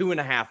in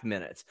 2.5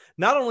 minutes.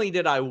 Not only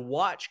did I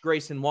watch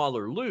Grayson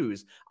Waller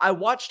lose, I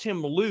watched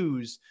him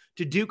lose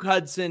to Duke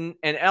Hudson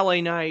and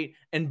LA Knight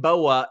and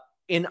Boa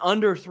in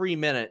under 3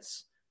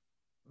 minutes.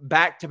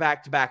 Back to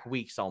back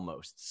weeks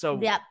almost. So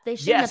yeah, they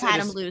shouldn't have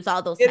had him lose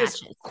all those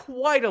matches. It is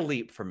quite a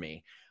leap for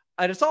me.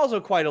 And it's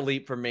also quite a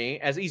leap for me,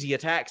 as Easy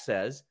Attack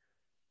says.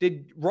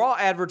 Did Raw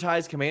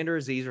advertise Commander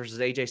Aziz versus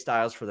AJ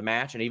Styles for the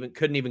match and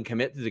couldn't even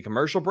commit to the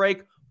commercial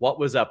break? What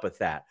was up with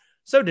that?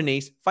 So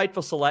Denise,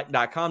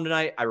 FightfulSelect.com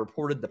tonight, I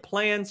reported the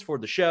plans for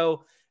the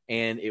show,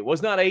 and it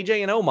was not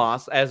AJ and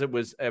Omos as it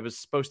was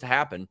supposed to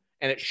happen,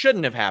 and it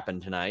shouldn't have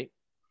happened tonight.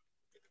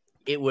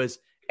 It was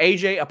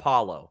AJ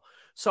Apollo.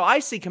 So I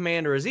see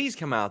Commander Aziz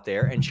come out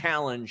there and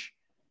challenge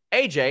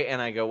AJ,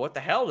 and I go, what the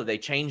hell? Did they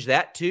change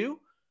that too?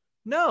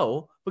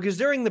 No, because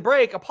during the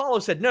break, Apollo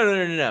said,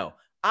 no,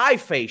 I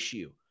face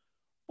you.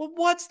 Well,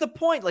 what's the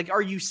point? Like,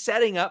 are you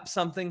setting up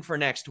something for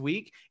next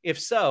week? If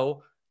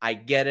so, I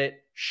get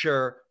it.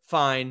 Sure,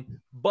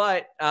 fine.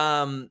 But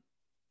I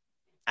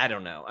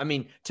don't know. I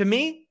mean, to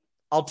me,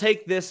 I'll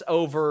take this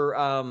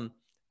over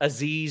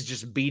Aziz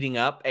just beating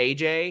up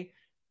AJ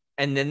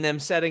and then them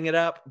setting it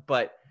up.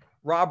 But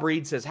Rob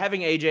Reed says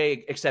having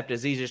AJ accept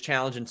Aziz's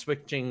challenge and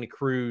switching to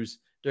Cruz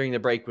during the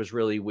break was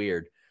really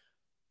weird.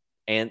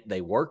 And they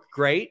work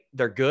great.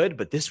 They're good,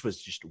 but this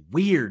was just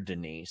weird,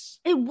 Denise.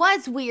 It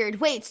was weird.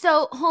 Wait,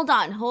 so hold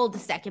a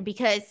second,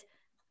 because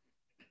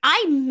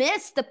I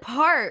missed the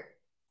part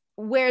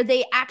where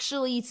they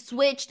actually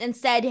switched and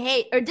said,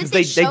 hey, or did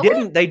they show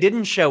it? They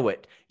didn't show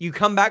it. You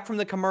come back from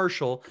the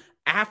commercial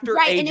after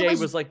AJ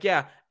was like,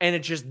 yeah, and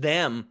it's just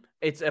them.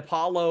 It's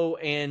Apollo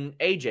and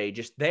AJ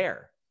just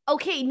there.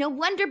 Okay, no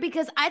wonder,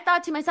 because I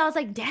thought to myself, I was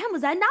like, damn,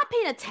 was I not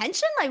paying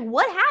attention? Like,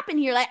 what happened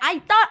here? Like, I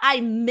thought I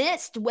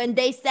missed when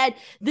they said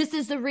this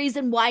is the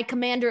reason why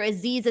Commander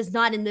Aziz is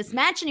not in this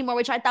match anymore,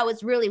 which I thought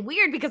was really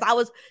weird because I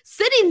was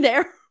sitting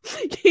there,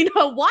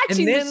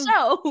 watching the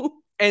show.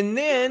 And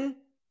then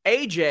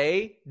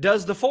AJ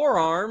does the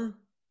forearm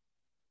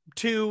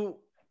to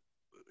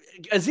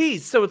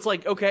Aziz. So it's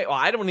like, okay, well,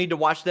 I don't need to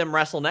watch them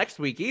wrestle next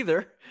week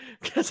either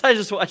because I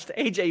just watched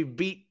AJ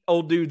beat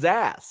old dude's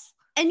ass.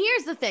 And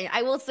here's the thing.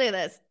 I will say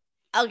this.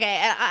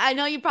 Okay, I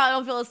know you probably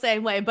don't feel the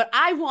same way, but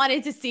I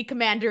wanted to see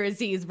Commander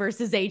Aziz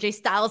versus AJ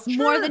Styles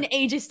more than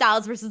AJ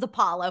Styles versus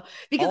Apollo,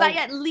 because I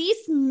at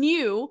least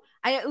knew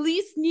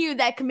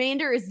that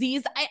Commander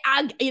Aziz,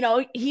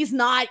 he's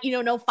not,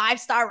 no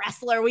 5-star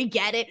wrestler. We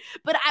get it.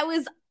 But I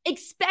was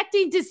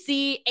expecting to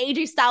see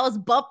AJ Styles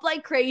bump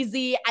like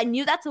crazy. I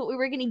knew that's what we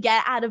were going to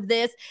get out of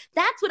this.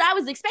 That's what I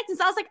was expecting.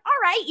 So I was like, all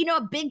right,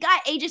 a big guy,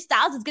 AJ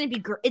Styles is going to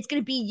be, it's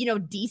going to be,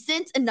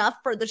 decent enough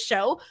for the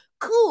show.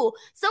 Cool.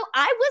 So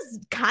I was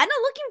kind of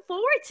looking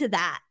forward to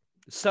that.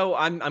 So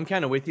I'm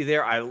kind of with you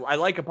there. I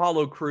like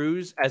Apollo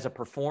Crews as a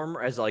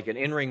performer, as like an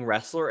in-ring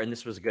wrestler, and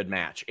this was a good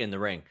match in the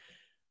ring.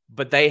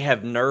 But they have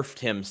nerfed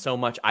him so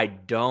much. I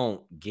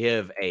don't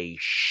give a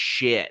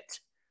shit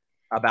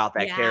about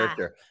that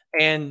character.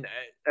 And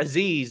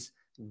Aziz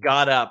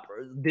got up,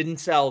 didn't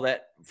sell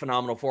that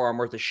phenomenal forearm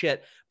worth of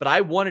shit, but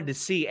I wanted to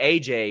see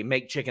AJ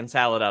make chicken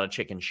salad out of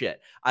chicken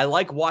shit. I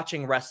like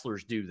watching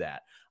wrestlers do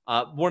that.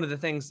 One of the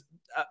things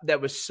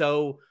that was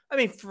for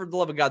the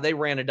love of God, they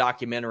ran a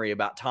documentary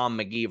about Tom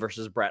McGee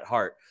versus Bret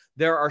Hart.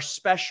 There are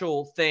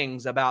special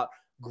things about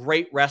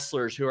great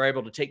wrestlers who are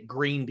able to take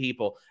green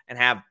people and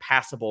have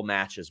passable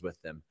matches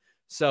with them.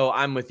 So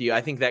I'm with you.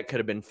 I think that could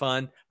have been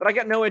fun, but I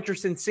got no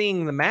interest in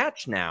seeing the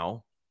match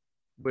now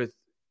with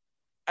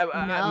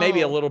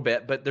maybe a little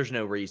bit, but there's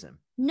no reason.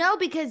 No,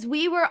 because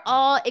we were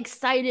all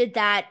excited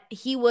that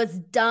he was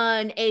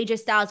done. AJ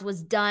Styles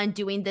was done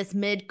doing this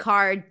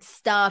mid-card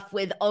stuff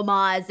with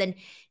Omos, and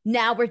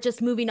now we're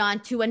just moving on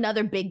to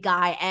another big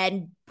guy,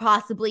 and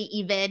possibly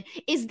even,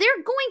 is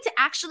there going to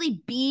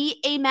actually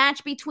be a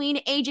match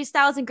between AJ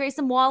Styles and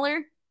Grayson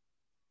Waller?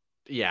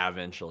 Yeah,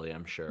 eventually,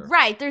 I'm sure.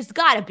 Right, there's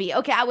got to be.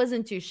 Okay, I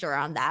wasn't too sure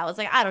on that. I was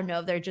like, I don't know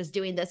if they're just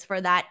doing this for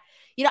that.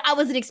 I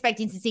wasn't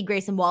expecting to see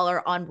Grayson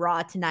Waller on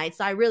Raw tonight,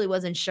 so I really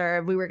wasn't sure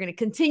if we were going to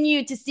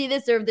continue to see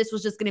this or if this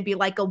was just going to be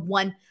like a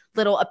one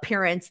little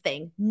appearance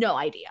thing. No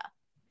idea.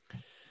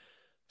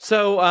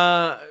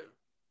 So,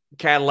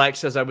 Cadillac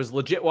says, I was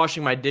legit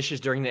washing my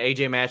dishes during the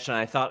AJ match, and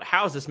I thought,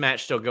 how is this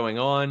match still going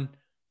on?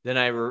 Then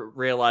I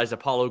realized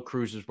Apollo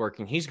Crews was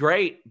working. He's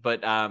great,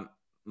 but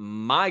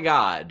my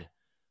God,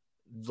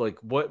 like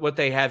what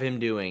they have him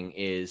doing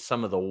is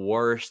some of the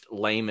worst,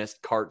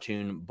 lamest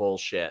cartoon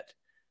bullshit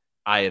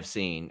I have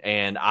seen.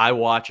 And I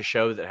watch a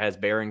show that has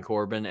Baron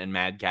Corbin and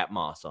Madcap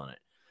Moss on it.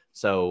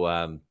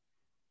 So,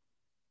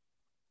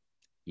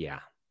 yeah,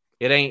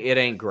 it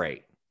ain't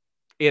great.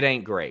 It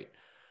ain't great.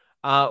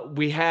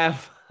 We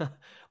have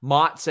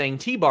Mott saying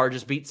T-Bar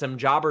just beat some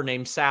jobber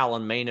named Sal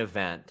in main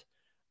event.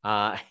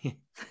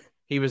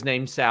 He was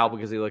named Sal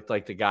because he looked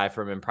like the guy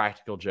from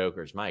Impractical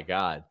Jokers. My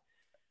God.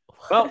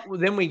 Well,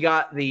 then we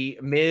got the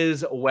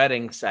Miz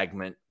wedding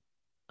segment.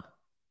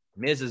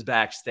 Miz is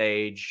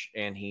backstage,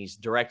 and he's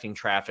directing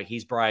traffic.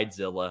 He's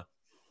Bridezilla.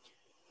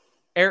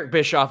 Eric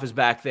Bischoff is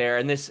back there,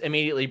 and this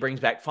immediately brings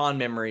back fond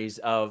memories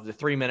of the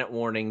 3-minute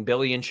warning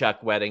Billy and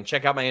Chuck wedding.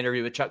 Check out my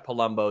interview with Chuck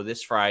Palumbo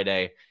this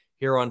Friday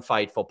here on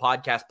Fightful,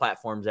 podcast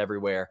platforms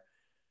everywhere.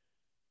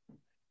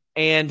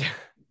 And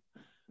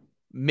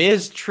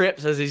Miz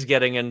trips as he's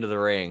getting into the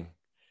ring.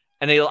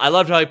 And I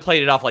loved how he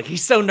played it off like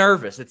he's so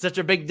nervous. It's such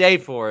a big day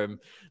for him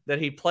that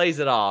he plays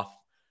it off.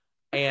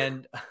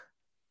 And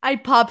I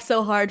popped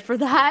so hard for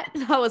that.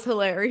 That was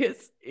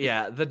hilarious.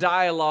 Yeah, the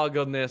dialogue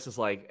on this is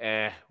like,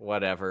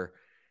 whatever.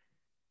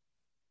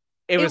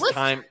 It was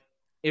time.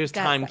 It was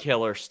time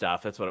killer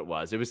stuff. That's what it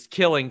was. It was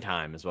killing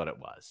time is what it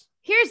was.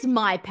 Here's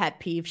my pet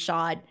peeve,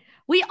 Sean.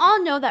 We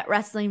all know that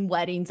wrestling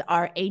weddings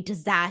are a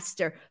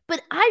disaster,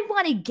 but I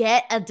want to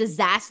get a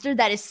disaster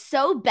that is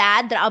so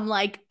bad that I'm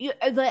like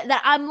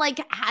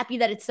happy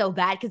that it's so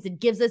bad because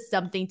it gives us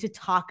something to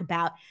talk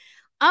about.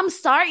 I'm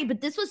sorry, but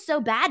this was so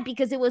bad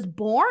because it was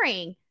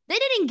boring. They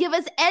didn't give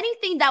us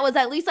anything that was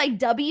at least like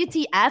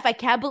WTF. I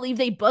can't believe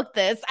they booked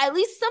this. At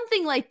least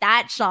something like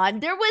that,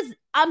 Sean.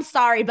 I'm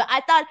sorry, but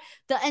I thought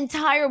the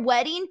entire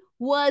wedding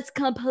was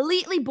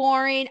completely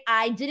boring.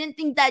 I didn't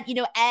think that,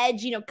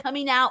 Edge,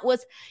 coming out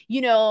was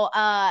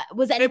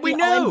anything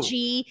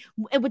OMG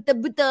with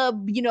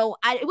the,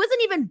 it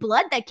wasn't even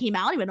blood that came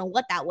out. I don't even know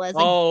what that was.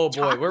 Like,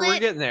 boy, we're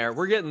getting there.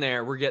 We're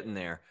getting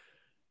there.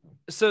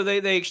 So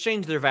they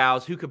exchanged their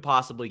vows. Who could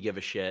possibly give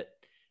a shit?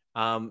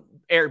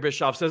 Eric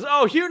Bischoff says,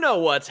 "Oh, you know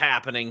what's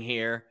happening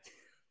here."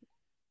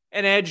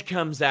 And Edge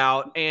comes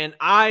out, and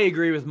I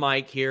agree with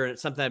Mike here, and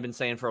it's something I've been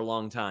saying for a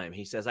long time.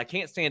 He says, I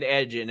can't stand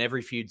Edge in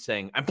every feud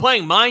saying, I'm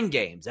playing mind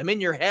games. I'm in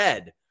your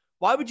head.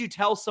 Why would you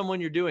tell someone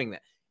you're doing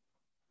that?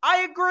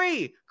 I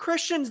agree.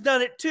 Christian's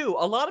done it too.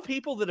 A lot of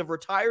people that have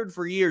retired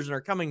for years and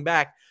are coming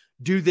back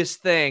do this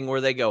thing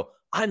where they go,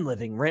 I'm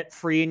living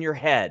rent-free in your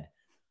head.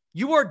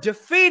 You are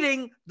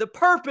defeating the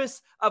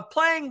purpose of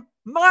playing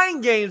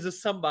mind games with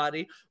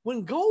somebody.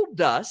 When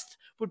Goldust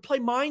would play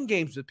mind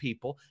games with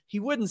people, he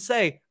wouldn't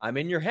say, I'm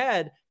in your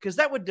head, because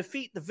that would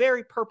defeat the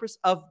very purpose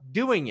of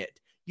doing it.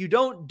 You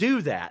don't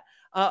do that.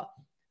 Let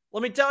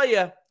me tell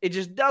you, it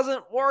just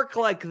doesn't work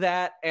like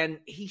that. And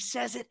he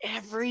says it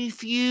every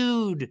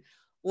feud.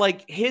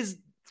 Like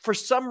for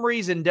some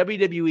reason,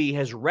 WWE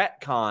has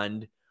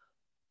retconned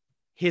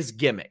his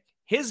gimmick.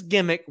 His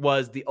gimmick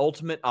was the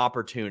ultimate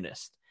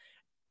opportunist,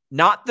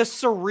 not the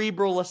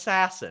cerebral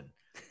assassin.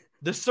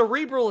 The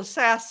cerebral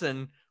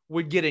assassin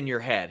would get in your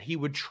head. He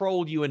would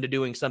troll you into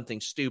doing something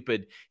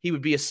stupid. He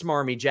would be a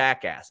smarmy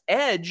jackass.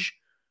 Edge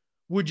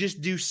would just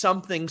do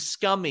something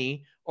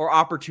scummy or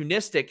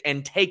opportunistic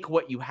and take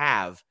what you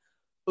have.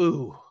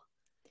 Ooh.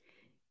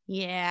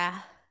 Yeah.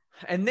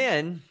 And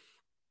then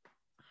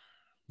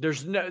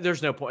there's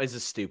no point. This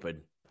is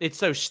stupid. It's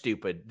so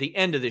stupid. The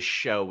end of this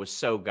show was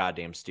so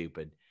goddamn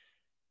stupid.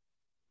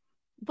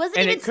 Wasn't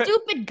even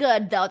stupid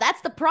good, though.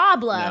 That's the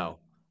problem. No.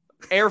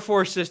 Air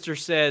Force Sister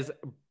says,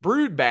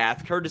 brood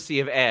bath,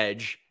 courtesy of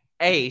Edge,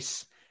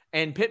 Ace,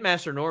 and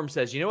Pitmaster Norm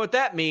says, you know what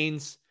that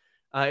means?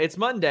 It's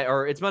Monday.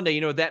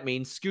 You know what that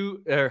means?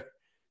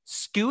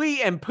 Scooey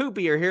and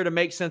Poopy are here to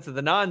make sense of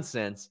the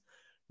nonsense.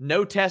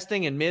 No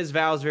testing and Ms.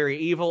 vows very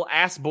evil.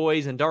 Ass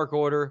Boys and Dark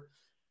Order,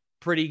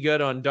 pretty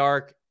good on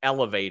Dark.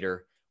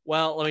 Elevator.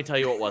 Well, let me tell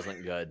you what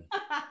wasn't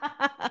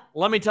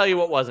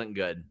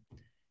good.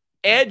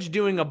 Edge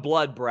doing a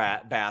blood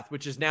bath,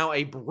 which is now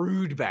a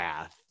brood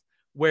bath,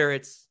 where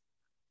it's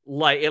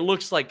like, it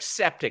looks like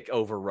septic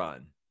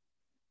overrun.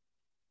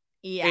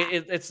 Yeah.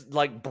 It's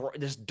like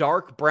this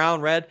dark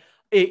brown red.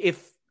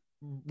 If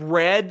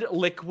red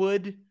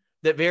liquid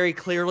that very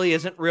clearly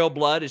isn't real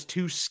blood is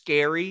too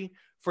scary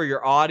for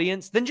your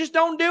audience, then just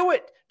don't do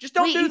it. Just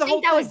don't do the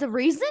whole thing. That was the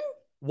reason?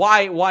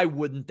 Why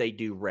wouldn't they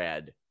do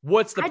red?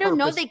 What's the purpose? I don't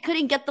know. They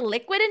couldn't get the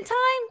liquid in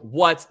time?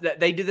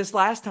 They did this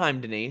last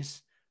time,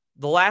 Denise.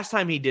 The last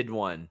time he did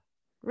one.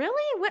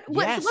 Really? Yes.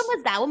 When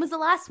was that? When was the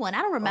last one?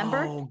 I don't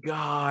remember. Oh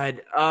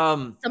God.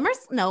 No,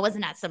 it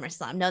wasn't at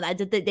SummerSlam. No, they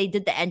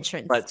did the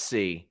entrance. Let's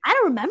see. I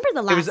don't remember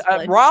the last one. It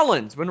was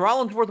Rollins. When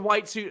Rollins wore the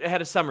white suit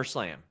ahead of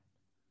SummerSlam.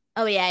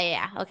 Oh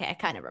yeah. Okay, I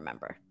kind of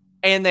remember.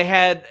 And he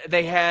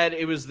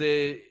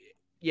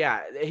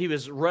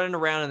was running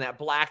around in that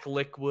black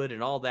liquid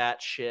and all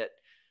that shit.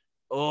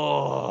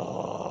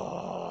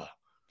 Oh.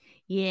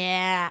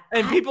 Yeah.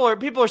 And people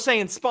are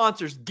saying,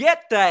 sponsors,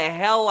 get the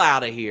hell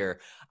out of here.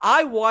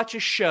 I watch a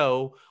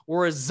show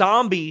where a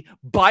zombie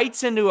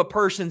bites into a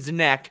person's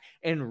neck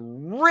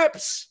and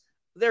rips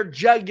their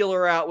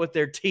jugular out with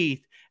their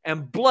teeth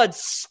and blood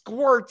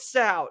squirts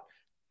out.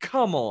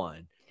 Come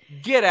on.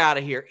 Get out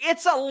of here.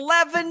 It's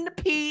 11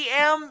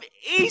 p.m.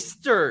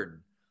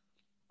 Eastern.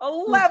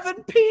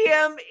 11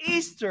 p.m.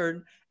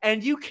 Eastern,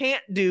 and you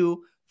can't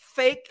do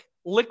fake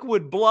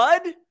liquid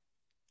blood?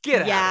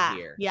 Get out of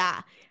here.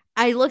 Yeah.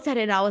 I looked at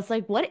it and I was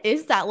like, what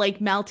is that? Like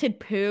melted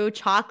poo,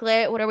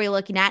 chocolate? What are we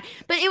looking at?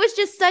 But it was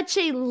just such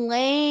a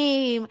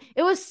lame.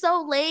 It was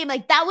so lame.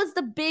 Like that was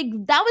the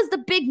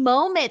big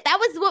moment. That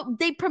was what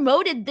they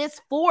promoted this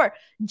for.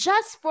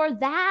 Just for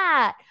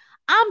that.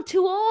 I'm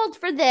too old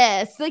for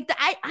this. Like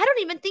I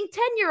don't even think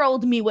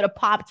 10-year-old me would have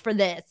popped for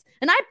this.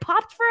 And I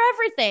popped for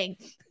everything.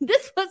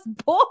 This was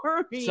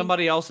boring.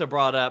 Somebody also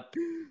brought up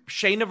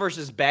Shayna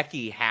versus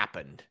Becky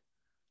happened.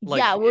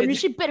 When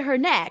she bit her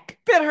neck.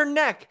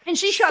 And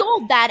she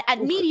sold that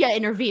at media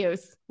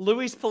interviews.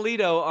 Luis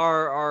Polito,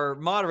 our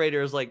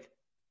moderator, is like,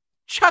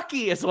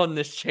 Chucky is on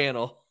this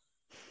channel.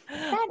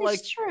 That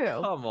is true.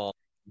 Come on,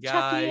 guys.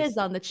 Chucky is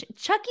on the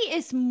Chucky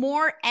is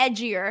more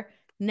edgier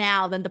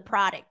now than the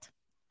product.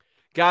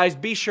 Guys,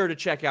 be sure to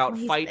check out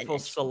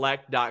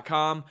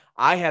FightfulSelect.com.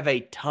 I have a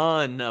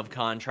ton of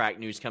contract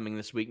news coming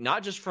this week,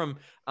 not just from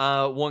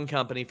one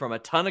company, from a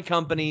ton of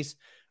companies.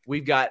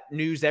 We've got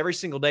news every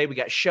single day. We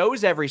got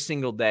shows every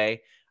single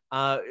day.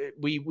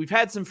 We've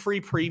had some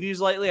free previews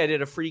lately. I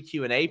did a free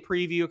Q&A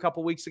preview a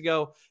couple weeks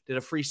ago. Did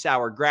a free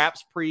Sour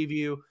Graps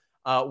preview.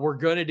 We're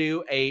going to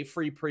do a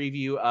free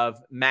preview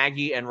of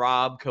Maggie and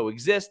Rob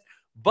Coexist.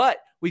 But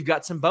we've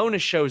got some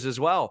bonus shows as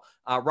well.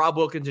 Rob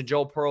Wilkins and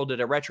Joel Pearl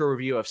did a retro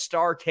review of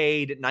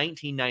Starrcade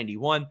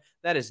 1991.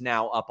 That is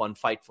now up on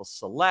Fightful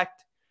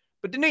Select.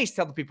 But Denise,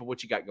 tell the people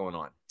what you got going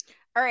on.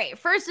 All right.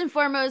 First and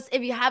foremost,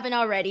 if you haven't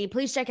already,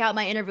 please check out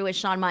my interview with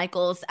Shawn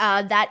Michaels.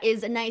 That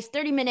is a nice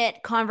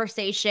 30-minute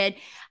conversation.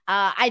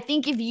 I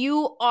think if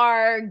you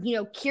are,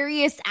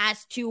 curious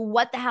as to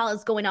what the hell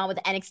is going on with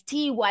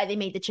NXT, why they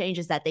made the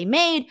changes that they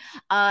made,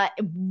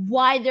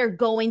 why they're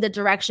going the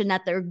direction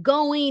that they're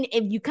going,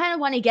 if you kind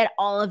of want to get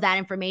all of that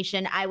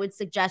information, I would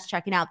suggest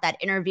checking out that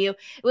interview.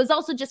 It was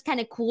also just kind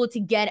of cool to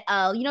get,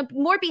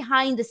 more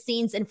behind the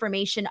scenes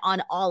information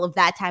on all of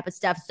that type of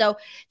stuff. So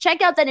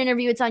check out that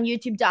interview. It's on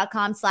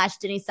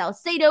youtube.com/Denise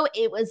Salcedo.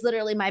 It was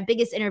literally my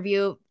biggest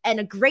interview and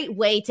a great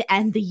way to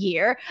end the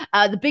year.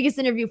 The biggest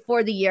interview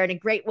for the year and a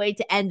great way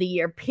to end the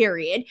year,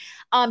 period.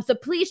 So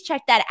please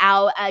check that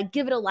out.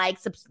 Give it a like,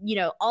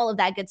 all of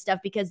that good stuff,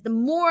 because the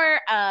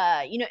more,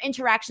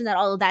 interaction that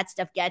all of that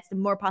stuff gets, the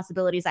more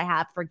possibilities I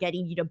have for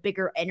getting,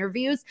 bigger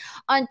interviews.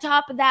 On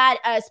top of that,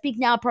 Speak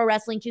Now Pro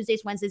Wrestling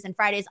Tuesdays, Wednesdays, and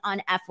Fridays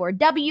on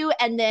F4W,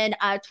 and then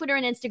Twitter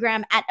and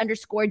Instagram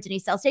 @_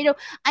 Denise Salcedo.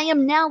 I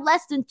am now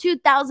less than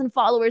 2,000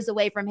 followers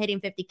away from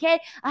hitting 50K.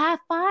 I have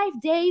 5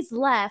 days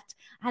left.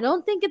 I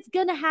don't think it's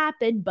going to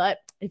happen, but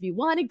if you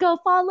want to go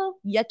follow,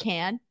 you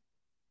can.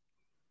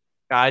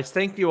 Guys,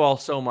 thank you all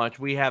so much.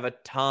 We have a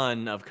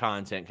ton of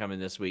content coming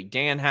this week.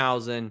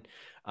 Danhausen,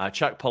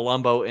 Chuck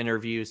Palumbo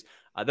interviews.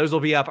 Those will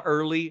be up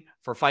early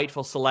for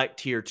Fightful Select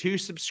Tier 2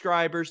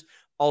 subscribers.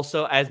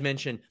 Also, as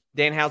mentioned,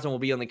 Danhausen will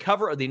be on the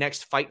cover of the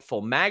next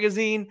Fightful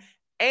magazine,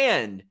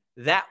 and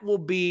that will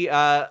be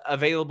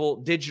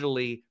available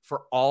digitally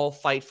for all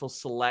Fightful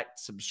Select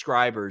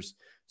subscribers.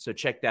 So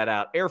check that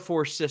out. Air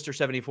Force Sister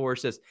 74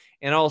 says,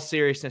 in all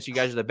seriousness, you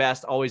guys are the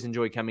best. Always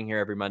enjoy coming here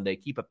every Monday.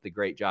 Keep up the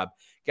great job.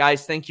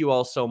 Guys, thank you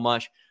all so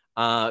much.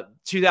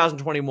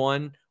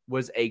 2021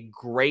 was a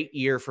great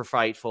year for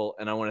Fightful,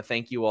 and I want to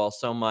thank you all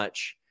so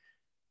much.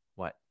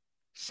 What?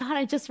 Sean,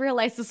 I just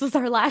realized this was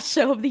our last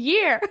show of the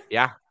year.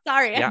 Yeah.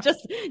 Sorry, yeah.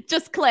 I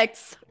just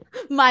clicked.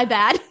 My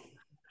bad.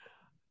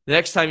 The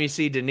next time you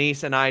see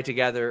Denise and I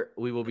together,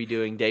 we will be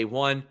doing day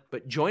 1.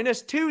 But join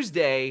us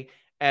Tuesday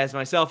as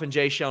myself and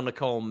Jay Shell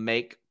Nicole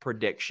make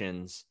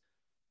predictions.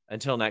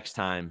 Until next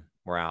time,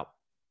 we're out.